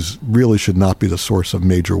fees really should not be the source of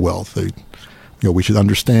major wealth. We should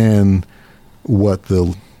understand what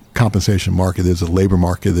the compensation market is, the labor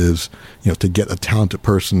market is, to get a talented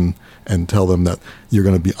person and tell them that you're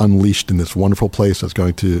going to be unleashed in this wonderful place that's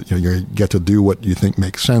going to, you're going to get to do what you think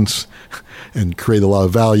makes sense and create a lot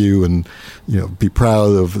of value and, be proud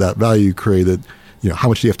of that value created. How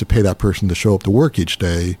much do you have to pay that person to show up to work each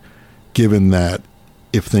day, given that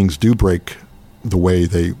if things do break the way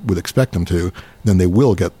they would expect them to, then they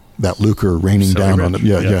will get that lucre raining down on them.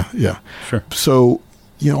 Yeah. Sure. So,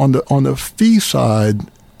 on the fee side,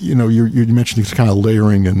 you mentioned this kind of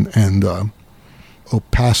layering and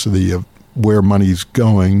opacity of where money's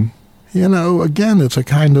going. Again, it's a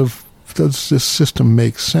kind of, does this system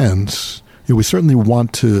make sense? We certainly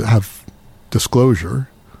want to have disclosure,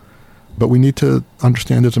 but we need to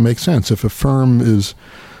understand, does it make sense? If a firm is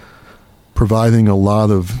providing a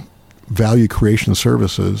lot of value creation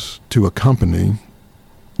services to a company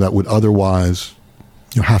that would otherwise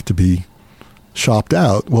have to be shopped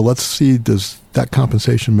out, well, let's see, does that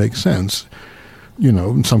compensation make sense?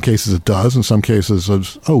 In some cases it does. In some cases,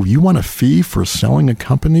 you want a fee for selling a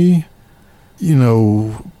company,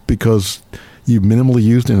 because you minimally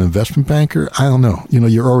used an investment banker? I don't know.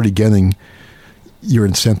 You're already getting your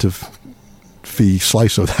incentive fee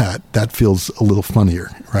slice of that. That feels a little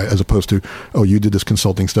funnier, right? As opposed to, you did this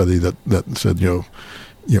consulting study that said,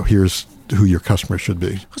 here's who your customer should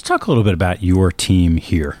be. Let's talk a little bit about your team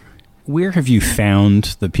here. Where have you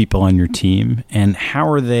found the people on your team, and how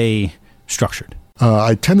are they structured?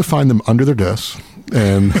 I tend to find them under their desks,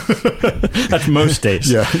 and that's most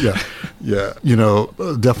days. Yeah.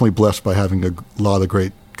 Definitely blessed by having a lot of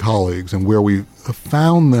great colleagues, and where we have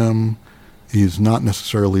found them is not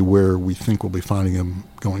necessarily where we think we'll be finding them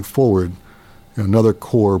going forward. Another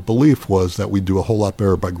core belief was that we do a whole lot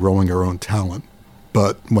better by growing our own talent,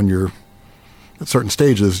 but when you're at certain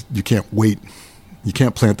stages, you can't wait. You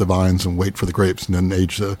can't plant the vines and wait for the grapes and then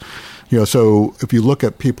age the, So if you look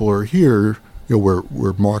at people who are here,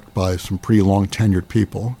 we're marked by some pretty long tenured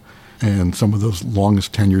people, and some of those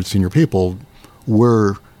longest tenured senior people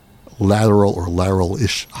were lateral or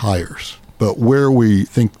lateral-ish hires. But where we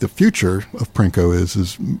think the future of Prinko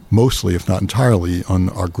is mostly, if not entirely, on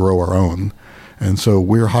our grow our own, and so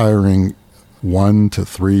we're hiring 1 to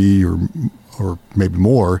 3 or maybe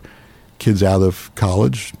more kids out of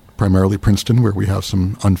college, primarily Princeton, where we have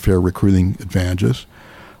some unfair recruiting advantages.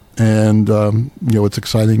 And, it's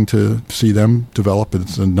exciting to see them develop.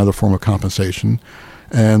 It's another form of compensation.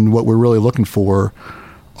 And what we're really looking for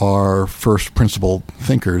are first principle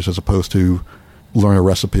thinkers, as opposed to learn a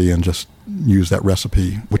recipe and just use that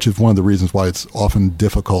recipe, which is one of the reasons why it's often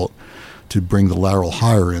difficult to bring the lateral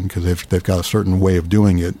hire in, because they've got a certain way of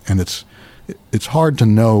doing it. And it's hard to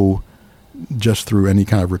know just through any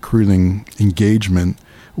kind of recruiting engagement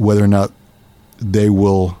whether or not they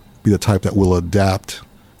will be the type that will adapt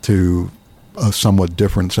to a somewhat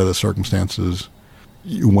different set of circumstances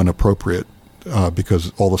when appropriate,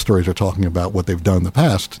 because all the stories are talking about what they've done in the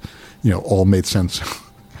past, all made sense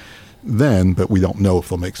then, but we don't know if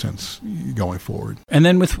they'll make sense going forward. And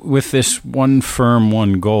then with this one firm,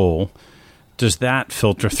 one goal, does that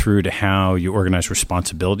filter through to how you organize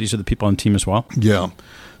responsibilities of the people on the team as well? Yeah.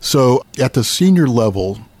 So at the senior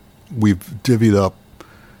level, we've divvied up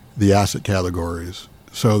the asset categories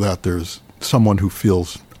so that there's someone who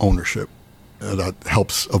feels ownership. That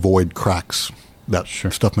helps avoid cracks that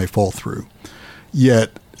stuff may fall through.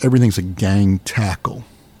 Yet everything's a gang tackle.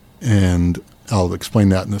 And I'll explain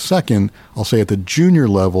that in a second. I'll say at the junior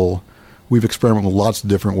level, we've experimented with lots of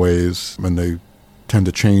different ways, and they tend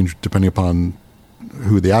to change depending upon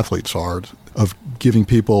who the athletes are, of giving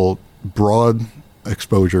people broad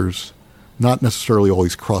exposures, not necessarily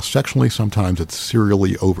always cross-sectionally. Sometimes it's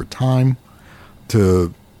serially over time,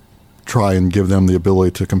 to try and give them the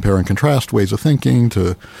ability to compare and contrast ways of thinking,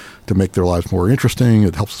 to make their lives more interesting.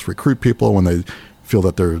 It helps us recruit people when they feel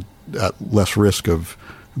that they're at less risk of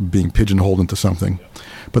being pigeonholed into something.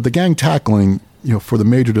 But the gang tackling, for the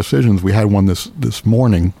major decisions, we had one this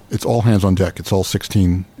morning. It's all hands on deck. It's all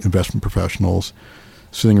 16 investment professionals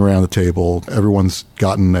sitting around the table. Everyone's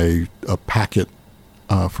gotten a packet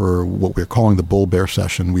for what we're calling the bull bear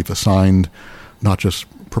session. We've assigned not just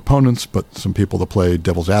proponents, but some people to play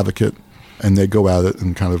devil's advocate, and they go at it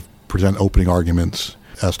and kind of present opening arguments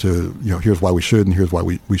as to, here's why we should and here's why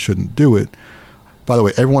we shouldn't do it. By the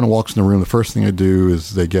way, everyone who walks in the room, the first thing they do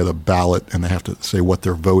is they get a ballot and they have to say what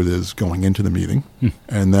their vote is going into the meeting.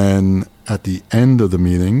 And then at the end of the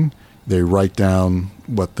meeting, they write down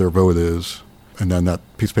what their vote is, and then that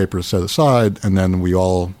piece of paper is set aside, and then we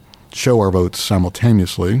all show our votes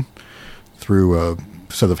simultaneously through a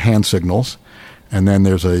set of hand signals. And then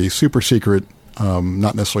there's a super secret,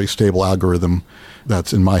 not necessarily stable algorithm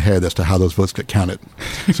that's in my head as to how those votes get counted.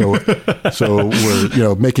 So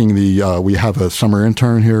we're making we have a summer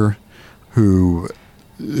intern here who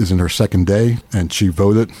is in her second day, and she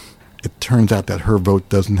voted. It turns out that her vote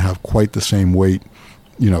doesn't have quite the same weight,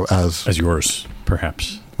 as yours,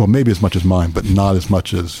 perhaps. Well, maybe as much as mine, but not as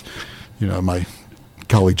much as my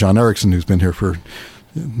colleague John Erickson, who's been here for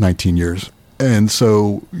 19 years. And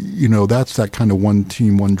so, that's that kind of one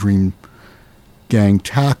team, one dream gang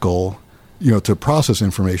tackle, to process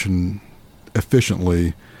information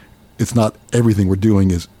efficiently. it's not everything we're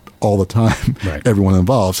doing is all the time, right. everyone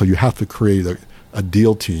involved. So you have to create a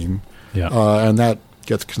deal team. Yeah. And that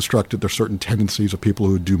gets constructed. There's certain tendencies of people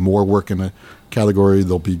who do more work in a category.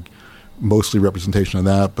 There'll be mostly representation of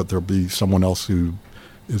that, but there'll be someone else who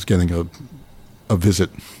is getting a visit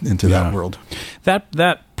into that world.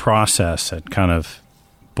 That process, that kind of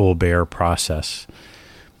bull-bear process,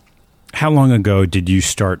 how long ago did you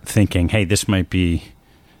start thinking, hey, this might be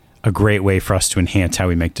a great way for us to enhance how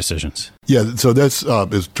we make decisions? Yeah, so this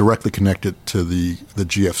is directly connected to the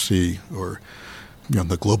GFC, or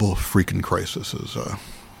the global freaking crisis, as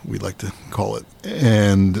we like to call it.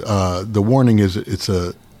 And the warning is it's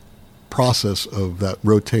a process of that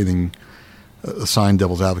rotating assigned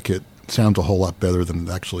devil's advocate sounds a whole lot better than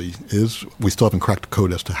it actually is. We still haven't cracked the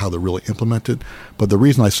code as to how to really implement it. But the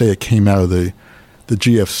reason I say it came out of the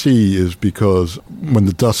GFC is because when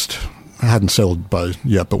the dust hadn't settled by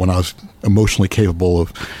yet, but when I was emotionally capable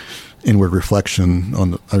of inward reflection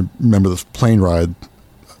I remember this plane ride,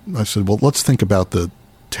 I said, well, let's think about the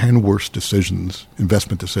 10 worst decisions,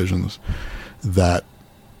 investment decisions, that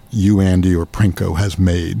you, Andy, or Prinko has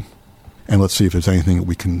made, and let's see if there's anything that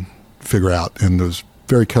we can figure out. And I was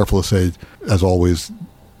very careful to say, as always,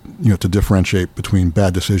 to differentiate between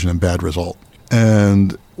bad decision and bad result.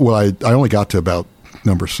 And I only got to about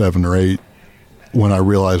number 7 or 8 when I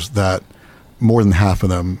realized that more than half of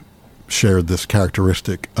them shared this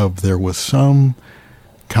characteristic of there was some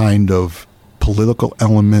kind of political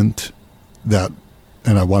element that,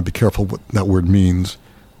 and I want to be careful what that word means,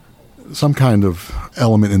 some kind of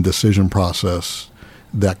element in decision process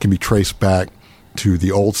that can be traced back to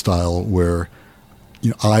the old style where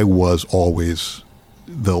I was always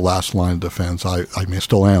the last line of defense. I mean, I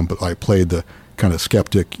still am, but I played the kind of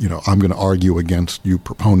skeptic, I'm going to argue against you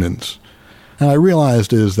proponents. And I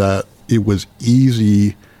realized is that it was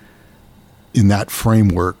easy in that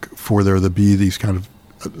framework for there to be these kind of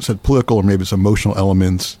political or maybe it's emotional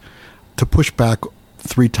elements to push back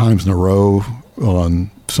 3 times in a row on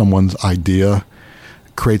someone's idea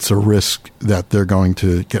creates a risk that they're going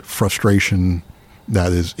to get frustration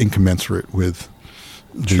that is incommensurate with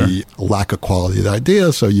the lack of quality of the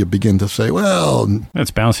idea. So you begin to say, well,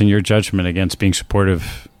 that's balancing your judgment against being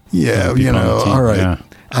supportive. Yeah, all right. Yeah.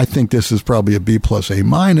 I think this is probably a B plus A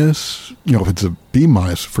minus. If it's a B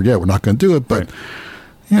minus, forget it, we're not going to do it. But,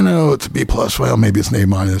 it's a B plus. Well, maybe it's an A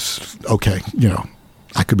minus. Okay,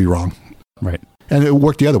 I could be wrong. Right. And it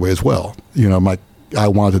worked the other way as well. I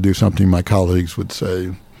wanted to do something, my colleagues would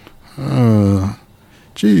say,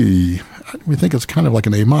 gee, we think it's kind of like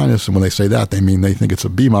an A minus. And when they say that, they mean they think it's a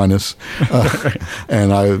B minus. Right.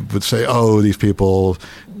 And I would say, these people,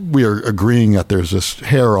 we are agreeing that there's this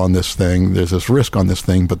hair on this thing, there's this risk on this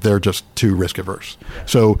thing, but they're just too risk averse.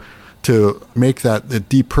 So to make that, it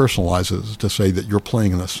depersonalizes, to say that you're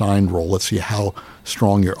playing an assigned role. Let's see how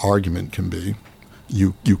strong your argument can be,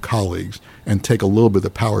 you colleagues, and take a little bit of the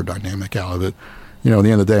power dynamic out of it. At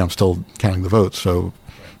the end of the day, I'm still counting the votes. So,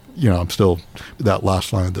 I'm still that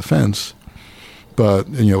last line of defense. But,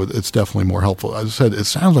 it's definitely more helpful. As I said, it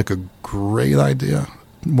sounds like a great idea.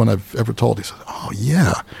 When I've ever told, he said, oh,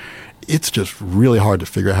 yeah, it's just really hard to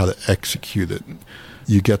figure out how to execute it.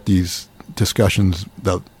 You get these discussions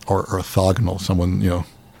that are orthogonal. Someone,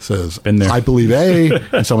 says, I believe A,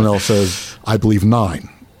 and someone else says, I believe 9.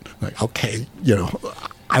 Like, okay,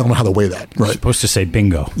 I don't know how to weigh that. Right? You're supposed to say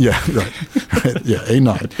bingo. Yeah, right. Yeah,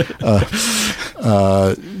 A9.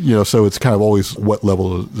 So it's kind of always what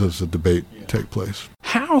level does the debate take place.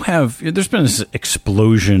 There's been this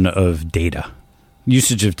explosion of data.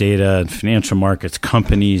 Usage of data, financial markets,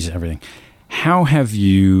 companies, everything. How have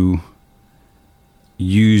you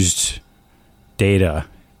used data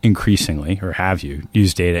increasingly, or have you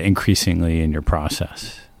used data increasingly in your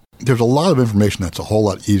process? There's a lot of information that's a whole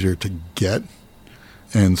lot easier to get.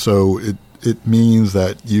 And so it means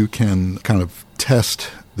that you can kind of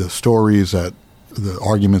test the stories, that the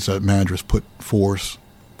arguments that managers put forth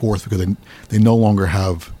because they no longer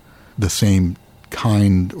have the same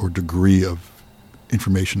kind or degree of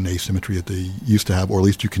information asymmetry that they used to have, or at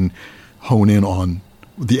least you can hone in on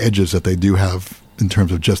the edges that they do have in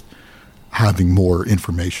terms of just having more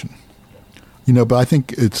information. But I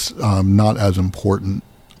think it's not as important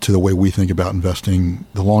to the way we think about investing,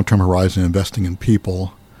 the long-term horizon, investing in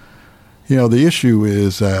people. The issue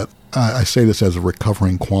is that, I say this as a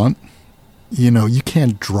recovering quant, you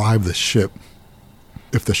can't drive the ship.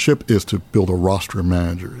 If the ship is to build a roster of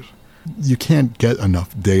managers, you can't get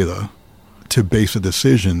enough data to base a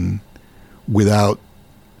decision without,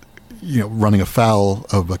 running afoul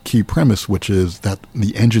of a key premise, which is that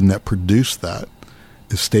the engine that produced that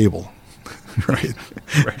is stable, right?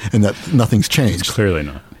 And that nothing's changed. It's clearly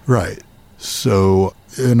not. Right. So,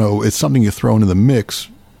 it's something you throw into the mix,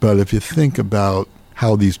 but if you think about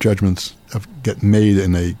how these judgments get made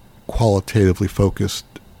in a qualitatively focused,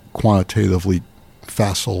 quantitatively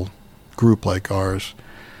facile group like ours,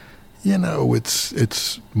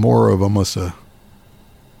 it's more of almost a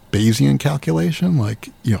Bayesian calculation. Like,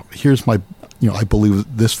 here's my, I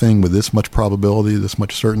believe this thing with this much probability, this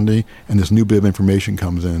much certainty, and this new bit of information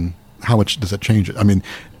comes in. How much does that change it? I mean,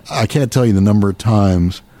 I can't tell you the number of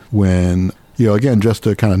times when, again, just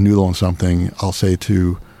to kind of noodle on something, I'll say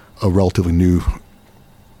to a relatively new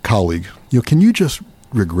colleague, can you just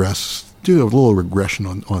do a little regression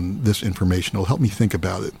on this information? It'll help me think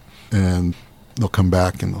about it. And they'll come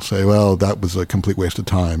back and they'll say, well, that was a complete waste of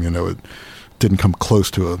time. It didn't come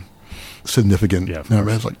close to a significant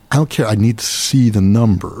number. I was like, I don't care. I need to see the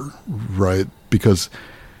number, right? Because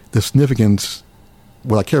the significance,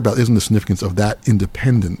 what I care about isn't the significance of that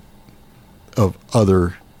independent of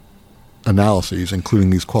other analyses,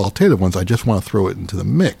 including these qualitative ones. I just want to throw it into the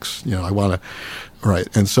mix. I want to, right.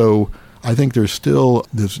 And so I think there's still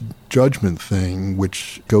this judgment thing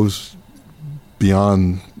which goes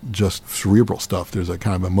beyond just cerebral stuff. There's a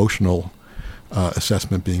kind of emotional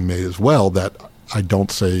assessment being made as well that I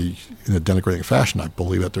don't say in a denigrating fashion. I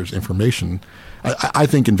believe that there's information. I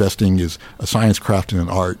think investing is a science, craft, and an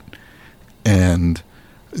art. And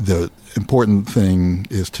the important thing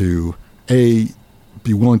is to, A,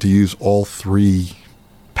 be willing to use all three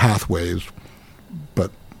pathways, but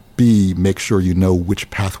B, make sure you know which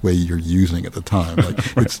pathway you're using at the time.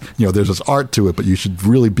 Like it's, there's this art to it, but you should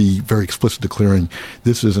really be very explicit declaring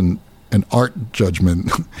this is an art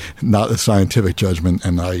judgment, not a scientific judgment.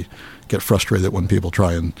 And I get frustrated when people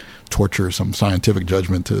try and torture some scientific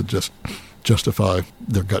judgment to just justify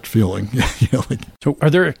their gut feeling. So are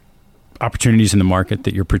there opportunities in the market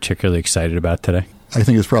that you're particularly excited about today? I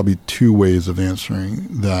think there's probably two ways of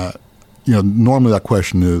answering that. Normally that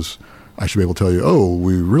question is, I should be able to tell you, oh,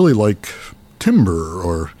 we really timber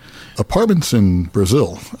or apartments in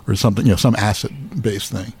Brazil or something, some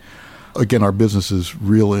asset-based thing. Again, our business is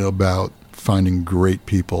really about finding great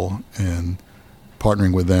people and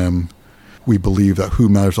partnering with them. We believe that who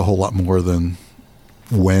matters a whole lot more than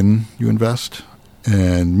when you invest,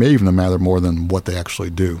 and may even matter more than what they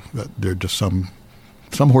actually do. That they're just some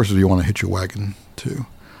horses you want to hitch your wagon to.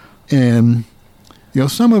 And,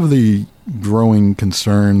 some of the growing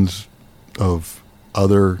concerns of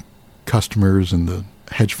other customers in the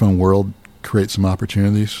hedge fund world create some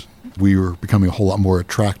opportunities. We were becoming a whole lot more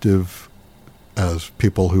attractive as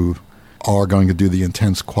people who are going to do the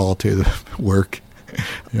intense qualitative work.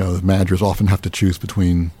 The managers often have to choose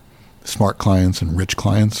between smart clients and rich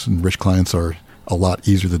clients are a lot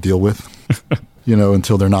easier to deal with,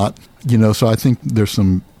 until they're not. So I think there's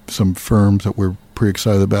some firms that we're pretty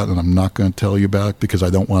excited about, and I'm not going to tell you about because I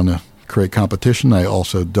don't want to create competition. I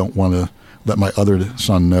also don't want to let my other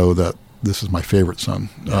son know that this is my favorite son.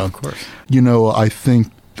 Of course. I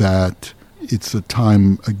think that it's a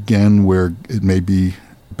time, again, where it may be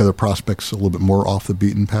better prospects a little bit more off the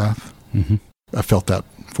beaten path. Mm-hmm. I felt that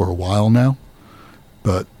for a while now,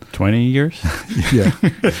 but 20 years? Yeah.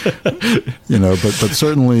 But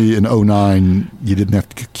certainly in 2009, you didn't have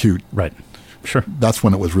to get cute. Right. Sure. That's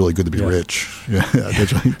when it was really good to be rich. Yeah.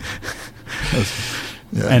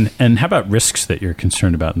 Yeah. And how about risks that you're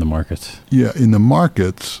concerned about in the markets? Yeah, in the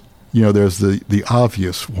markets, there's the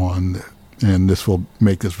obvious one, and this will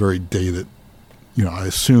make this very dated. I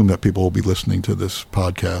assume that people will be listening to this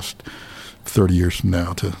podcast 30 years from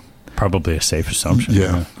now to... Probably a safe assumption.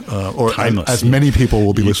 Yeah. Or as many people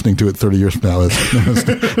will be listening to it 30 years from now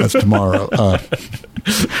as tomorrow.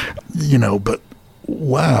 But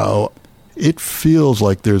wow, it feels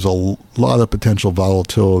like there's a lot of potential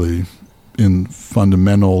volatility in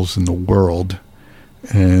fundamentals in the world,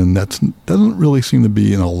 and that doesn't really seem to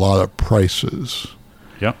be in a lot of prices.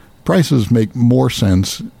 Yeah. Prices make more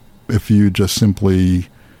sense if you just simply,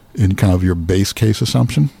 in kind of your base case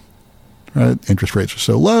assumption, right? Interest rates are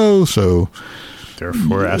so low, so...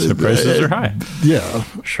 Therefore, asset prices are high. Yeah.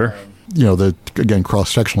 Sure. That, again,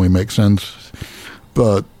 cross-sectionally makes sense.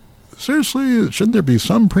 But seriously, shouldn't there be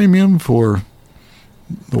some premium for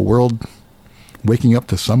the world waking up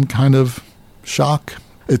to some kind of shock?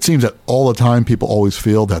 It seems that all the time people always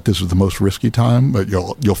feel that this is the most risky time, but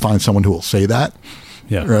you'll find someone who will say that.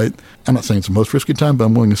 Yeah. Right? I'm not saying it's the most risky time, but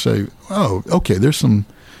I'm willing to say, oh, okay, there's some...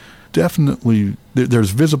 Definitely,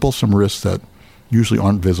 there's some risks that usually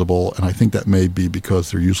aren't visible, and I think that may be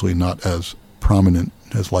because they're usually not as prominent,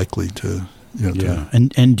 as likely to, Yeah.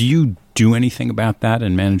 And do you do anything about that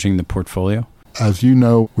in managing the portfolio? As you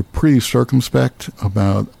know, we're pretty circumspect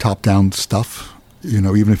about top-down stuff.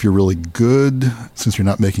 even if you're really good, since you're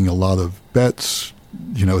not making a lot of bets,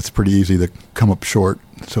 it's pretty easy to come up short,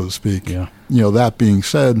 so to speak. Yeah. That being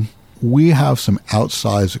said, we have some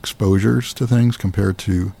outsized exposures to things compared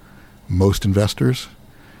to most investors.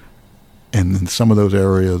 And in some of those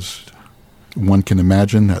areas, one can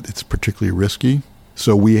imagine that it's particularly risky.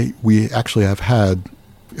 So we actually have had,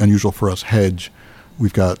 unusual for us, hedge.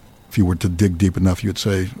 We've got, if you were to dig deep enough, you would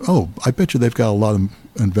say, oh, I bet you they've got a lot of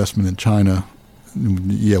investment in China.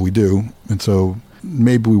 Yeah, we do. And so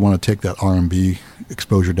maybe we want to take that RMB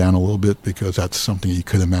exposure down a little bit because that's something you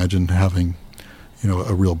could imagine having,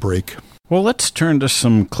 a real break. Well, let's turn to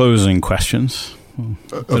some closing questions.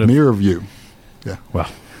 A mirror view. Yeah. Well,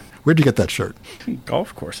 where'd you get that shirt?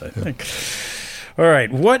 Golf course, I think. All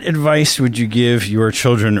right. What advice would you give your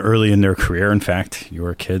children early in their career? In fact,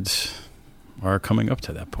 your kids are coming up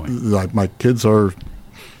to that point. My kids are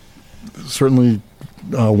certainly,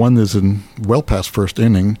 one is in well past first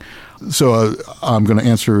inning. So I'm going to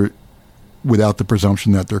answer without the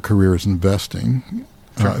presumption that their career is investing.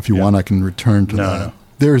 Sure. If you want, I can return to that. No.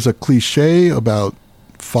 There's a cliche about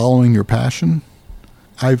following your passion.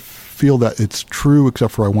 I feel that it's true,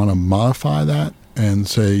 except for I want to modify that and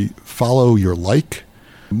say follow your like.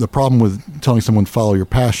 The problem with telling someone follow your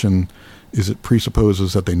passion is it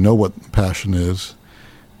presupposes that they know what passion is.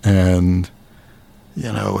 And,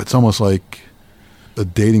 it's almost like a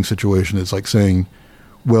dating situation. It's like saying,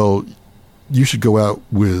 well, you should go out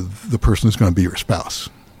with the person who's going to be your spouse.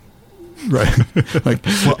 Right. Like,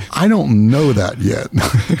 well, I don't know that yet.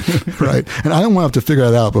 Right. And I don't want to have to figure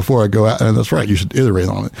that out before I go out. And that's right. You should iterate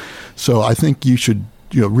on it. So I think you should,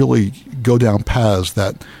 really go down paths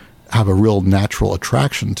that have a real natural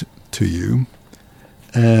attraction to you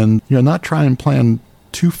and, not try and plan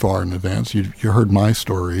too far in advance. You heard my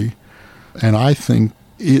story. And I think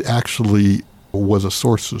it actually was a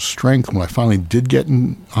source of strength when I finally did get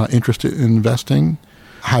interested in investing.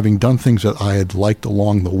 Having done things that I had liked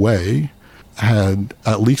along the way, had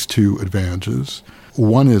at least two advantages.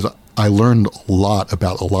 One is I learned a lot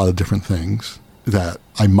about a lot of different things that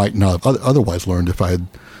I might not have otherwise learned if I had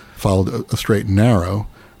followed a straight and narrow.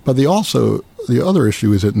 But the other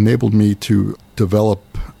issue is it enabled me to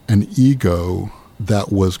develop an ego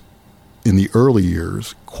that was, in the early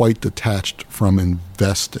years, quite detached from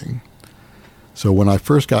investing. So when I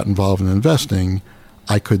first got involved in investing,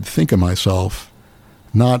 I could think of myself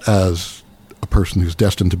not as a person who's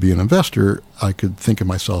destined to be an investor. I could think of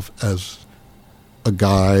myself as a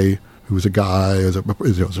guy who was as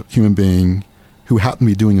a human being who happened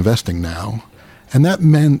to be doing investing now. And that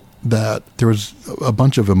meant that there was a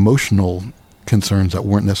bunch of emotional concerns that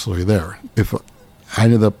weren't necessarily there. If I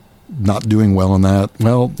ended up not doing well in that,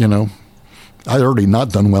 well, I'd already not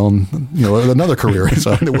done well in, another career,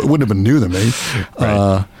 so it wouldn't have been new to me.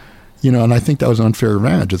 Right. And I think that was an unfair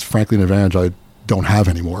advantage. It's frankly an advantage I don't have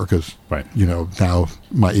anymore because, right. Now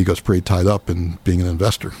my ego's pretty tied up in being an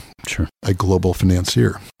investor. Sure. A global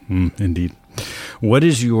financier. Indeed. What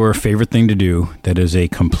is your favorite thing to do that is a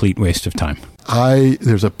complete waste of time?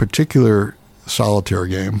 There's a particular solitaire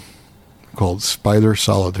game called Spider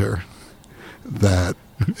Solitaire that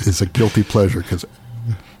is a guilty pleasure because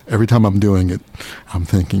every time I'm doing it, I'm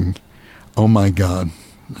thinking, oh my God,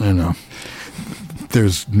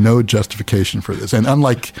 there's no justification for this. And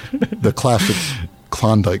unlike the classic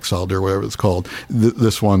Klondike Solitaire, whatever it's called,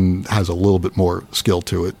 this one has a little bit more skill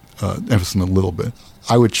to it, emphasis on a little bit.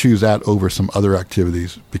 I would choose that over some other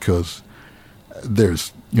activities because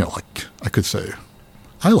there's, like I could say,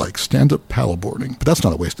 I like stand-up paddleboarding, but that's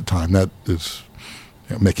not a waste of time. That is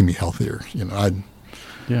making me healthier.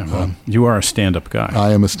 You are a stand-up guy.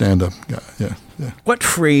 I am a stand-up guy, yeah. What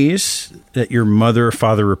phrase that your mother or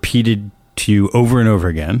father repeated to you over and over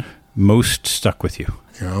again most stuck with you?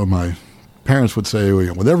 My parents would say,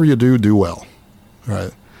 whatever you do, do well,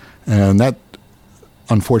 right? And that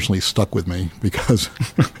unfortunately stuck with me because,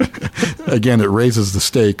 again, it raises the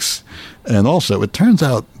stakes. And also, it turns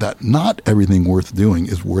out that not everything worth doing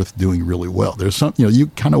is worth doing really well. There's some, you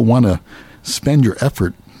kind of want to spend your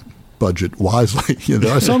effort budget wisely.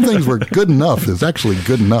 There are some things where good enough is actually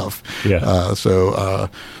good enough. Yeah.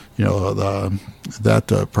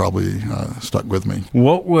 That probably stuck with me.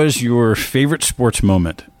 What was your favorite sports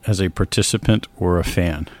moment as a participant or a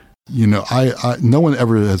fan? I no one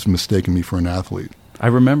ever has mistaken me for an athlete. I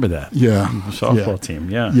remember that. Yeah. The softball team,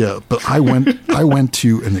 yeah. Yeah, but I went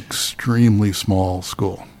to an extremely small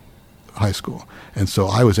school, high school. And so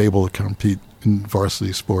I was able to compete in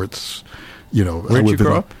varsity sports. Where did you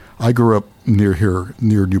grow up? I grew up near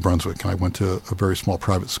New Brunswick. I went to a very small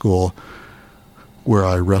private school where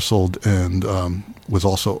I wrestled and was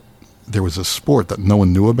also there was a sport that no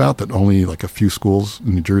one knew about that only like a few schools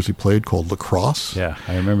in New Jersey played called lacrosse. Yeah,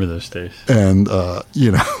 I remember those days. And,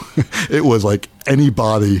 it was like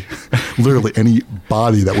anybody, literally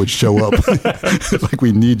anybody that would show up. Like,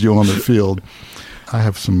 we need you on the field. I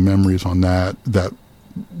have some memories on that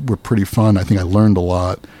were pretty fun. I think I learned a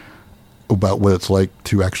lot about what it's like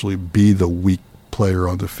to actually be the weak player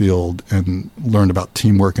on the field and learn about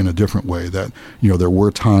teamwork in a different way. That, there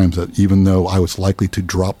were times that even though I was likely to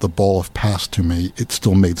drop the ball if passed to me, it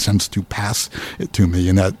still made sense to pass it to me,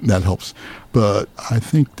 and that helps. But I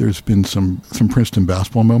think there's been some Princeton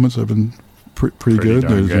basketball moments that have been pretty good.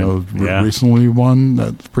 There's good. Recently one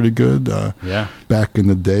that's pretty good. Back in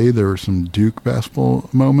the day, there were some Duke basketball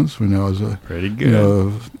moments when I was a pretty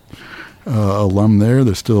good. Alum there.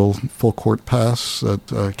 There's still full court pass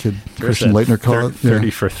that kid Christian Laettner caught.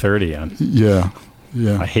 30 for 30 on. Yeah.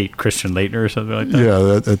 I hate Christian Laettner or something like that.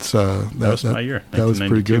 Yeah, that was my year. That was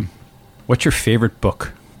pretty good. What's your favorite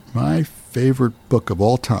book? My favorite book of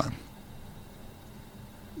all time.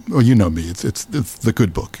 Well, you know me. It's the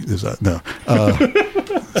good book. Is that no?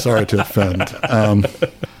 Sorry to offend.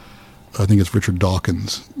 I think it's Richard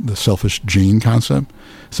Dawkins, The Selfish Gene Concept.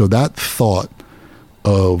 So that thought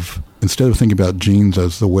of, instead of thinking about genes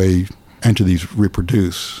as the way entities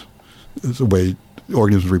reproduce, as the way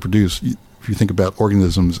organisms reproduce, if you think about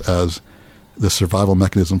organisms as the survival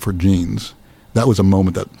mechanism for genes, that was a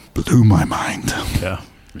moment that blew my mind.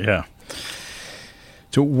 Yeah.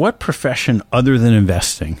 So what profession other than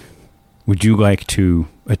investing would you like to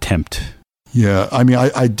attempt? Yeah, I mean,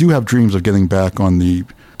 I do have dreams of getting back on the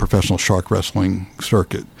professional shark wrestling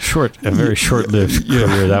circuit. A very short-lived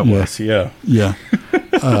career that was. Yeah.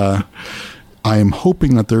 I am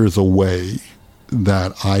hoping that there is a way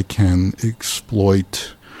that I can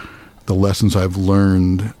exploit the lessons I've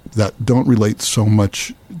learned that don't relate so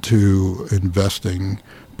much to investing,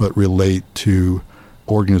 but relate to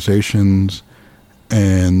organizations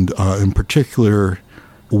and, in particular,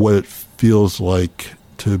 what it feels like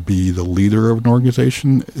to be the leader of an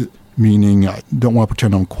organization, meaning I don't want to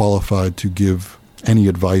pretend I'm qualified to give any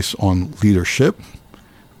advice on leadership,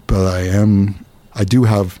 but I do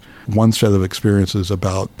have one set of experiences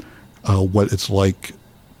about what it's like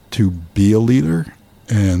to be a leader,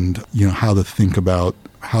 and how to think about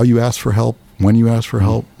how you ask for help, when you ask for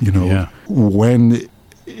help, when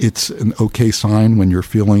it's an okay sign when you're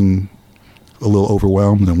feeling a little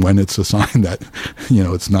overwhelmed, and when it's a sign that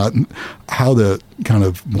it's not, how to kind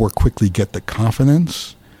of more quickly get the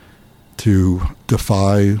confidence to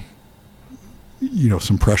defy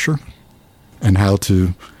some pressure, and how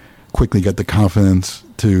to quickly get the confidence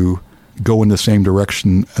to go in the same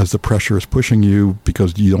direction as the pressure is pushing you,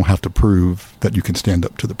 because you don't have to prove that you can stand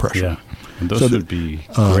up to the pressure. Yeah, and those would be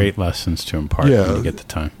great lessons to impart when you get the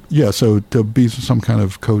time. Yeah, so to be some kind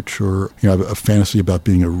of coach, or I have a fantasy about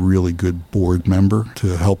being a really good board member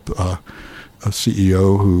to help a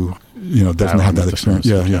CEO who doesn't have that experience.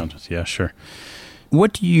 Yeah, sure.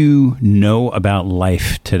 What do you know about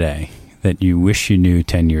life today that you wish you knew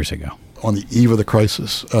 10 years ago? On the eve of the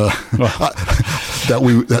crisis, that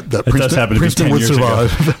Princeton would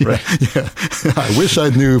survive. Right. I wish I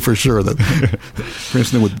knew for sure that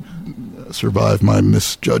Princeton would survive my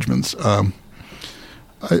misjudgments.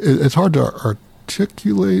 It's hard to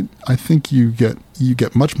articulate. I think you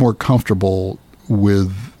get much more comfortable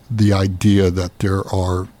with the idea that there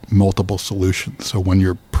are multiple solutions. So when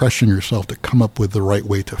you're pressuring yourself to come up with the right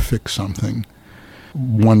way to fix something,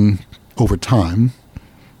 one over time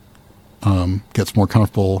gets more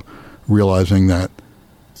comfortable realizing that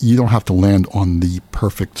you don't have to land on the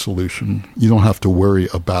perfect solution. You don't have to worry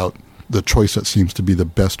about the choice that seems to be the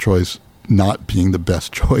best choice not being the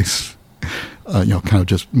best choice. Kind of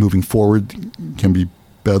just moving forward can be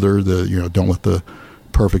better. Don't let the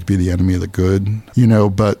perfect be the enemy of the good.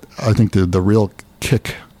 But I think the real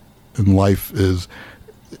kick in life is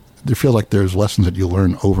there feels like there's lessons that you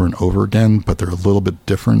learn over and over again, but they're a little bit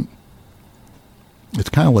different. It's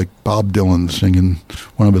kind of like Bob Dylan singing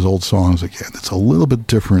one of his old songs again. It's a little bit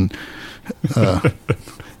different.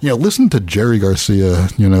 Listen to Jerry Garcia,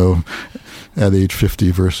 at age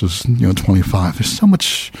 50 versus, 25. There's so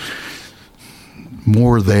much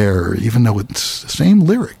more there, even though it's the same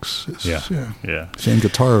lyrics. Same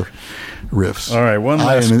guitar riffs. All right,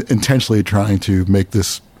 I am intentionally trying to make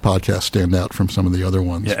this podcast stand out from some of the other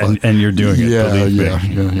ones. Yeah, and you're doing it.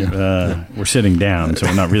 Yeah. We're sitting down, so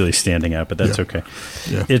we're not really standing out, but that's okay.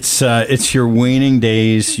 Yeah. It's your waning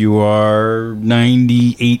days. You are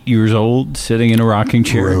 98 years old, sitting in a rocking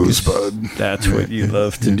chair. Rosebud. That's what you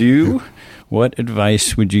love to do. What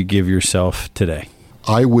advice would you give yourself today?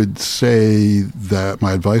 I would say that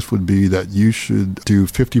my advice would be that you should do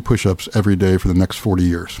 50 push-ups every day for the next 40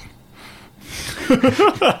 years.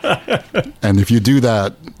 And if you do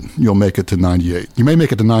that, you'll make it to 98. You may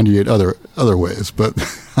make it to 98 other ways, but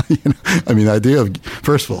I mean, the idea of,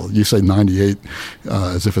 first of all, you say 98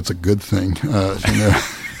 as if it's a good thing.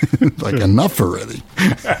 Like enough already.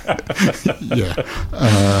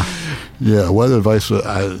 Yeah. What advice?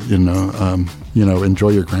 Enjoy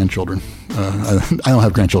your grandchildren. I don't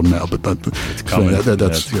have grandchildren now, but it's coming.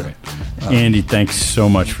 That's great. Andy, thanks so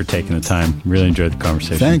much for taking the time. Really enjoyed the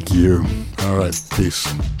conversation. Thank you. All right. Peace.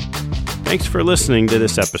 Thanks for listening to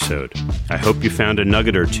this episode. I hope you found a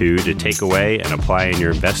nugget or two to take away and apply in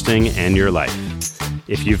your investing and your life.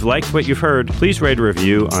 If you've liked what you've heard, please write a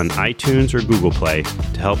review on iTunes or Google Play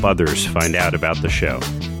to help others find out about the show.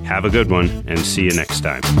 Have a good one, and see you next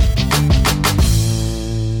time.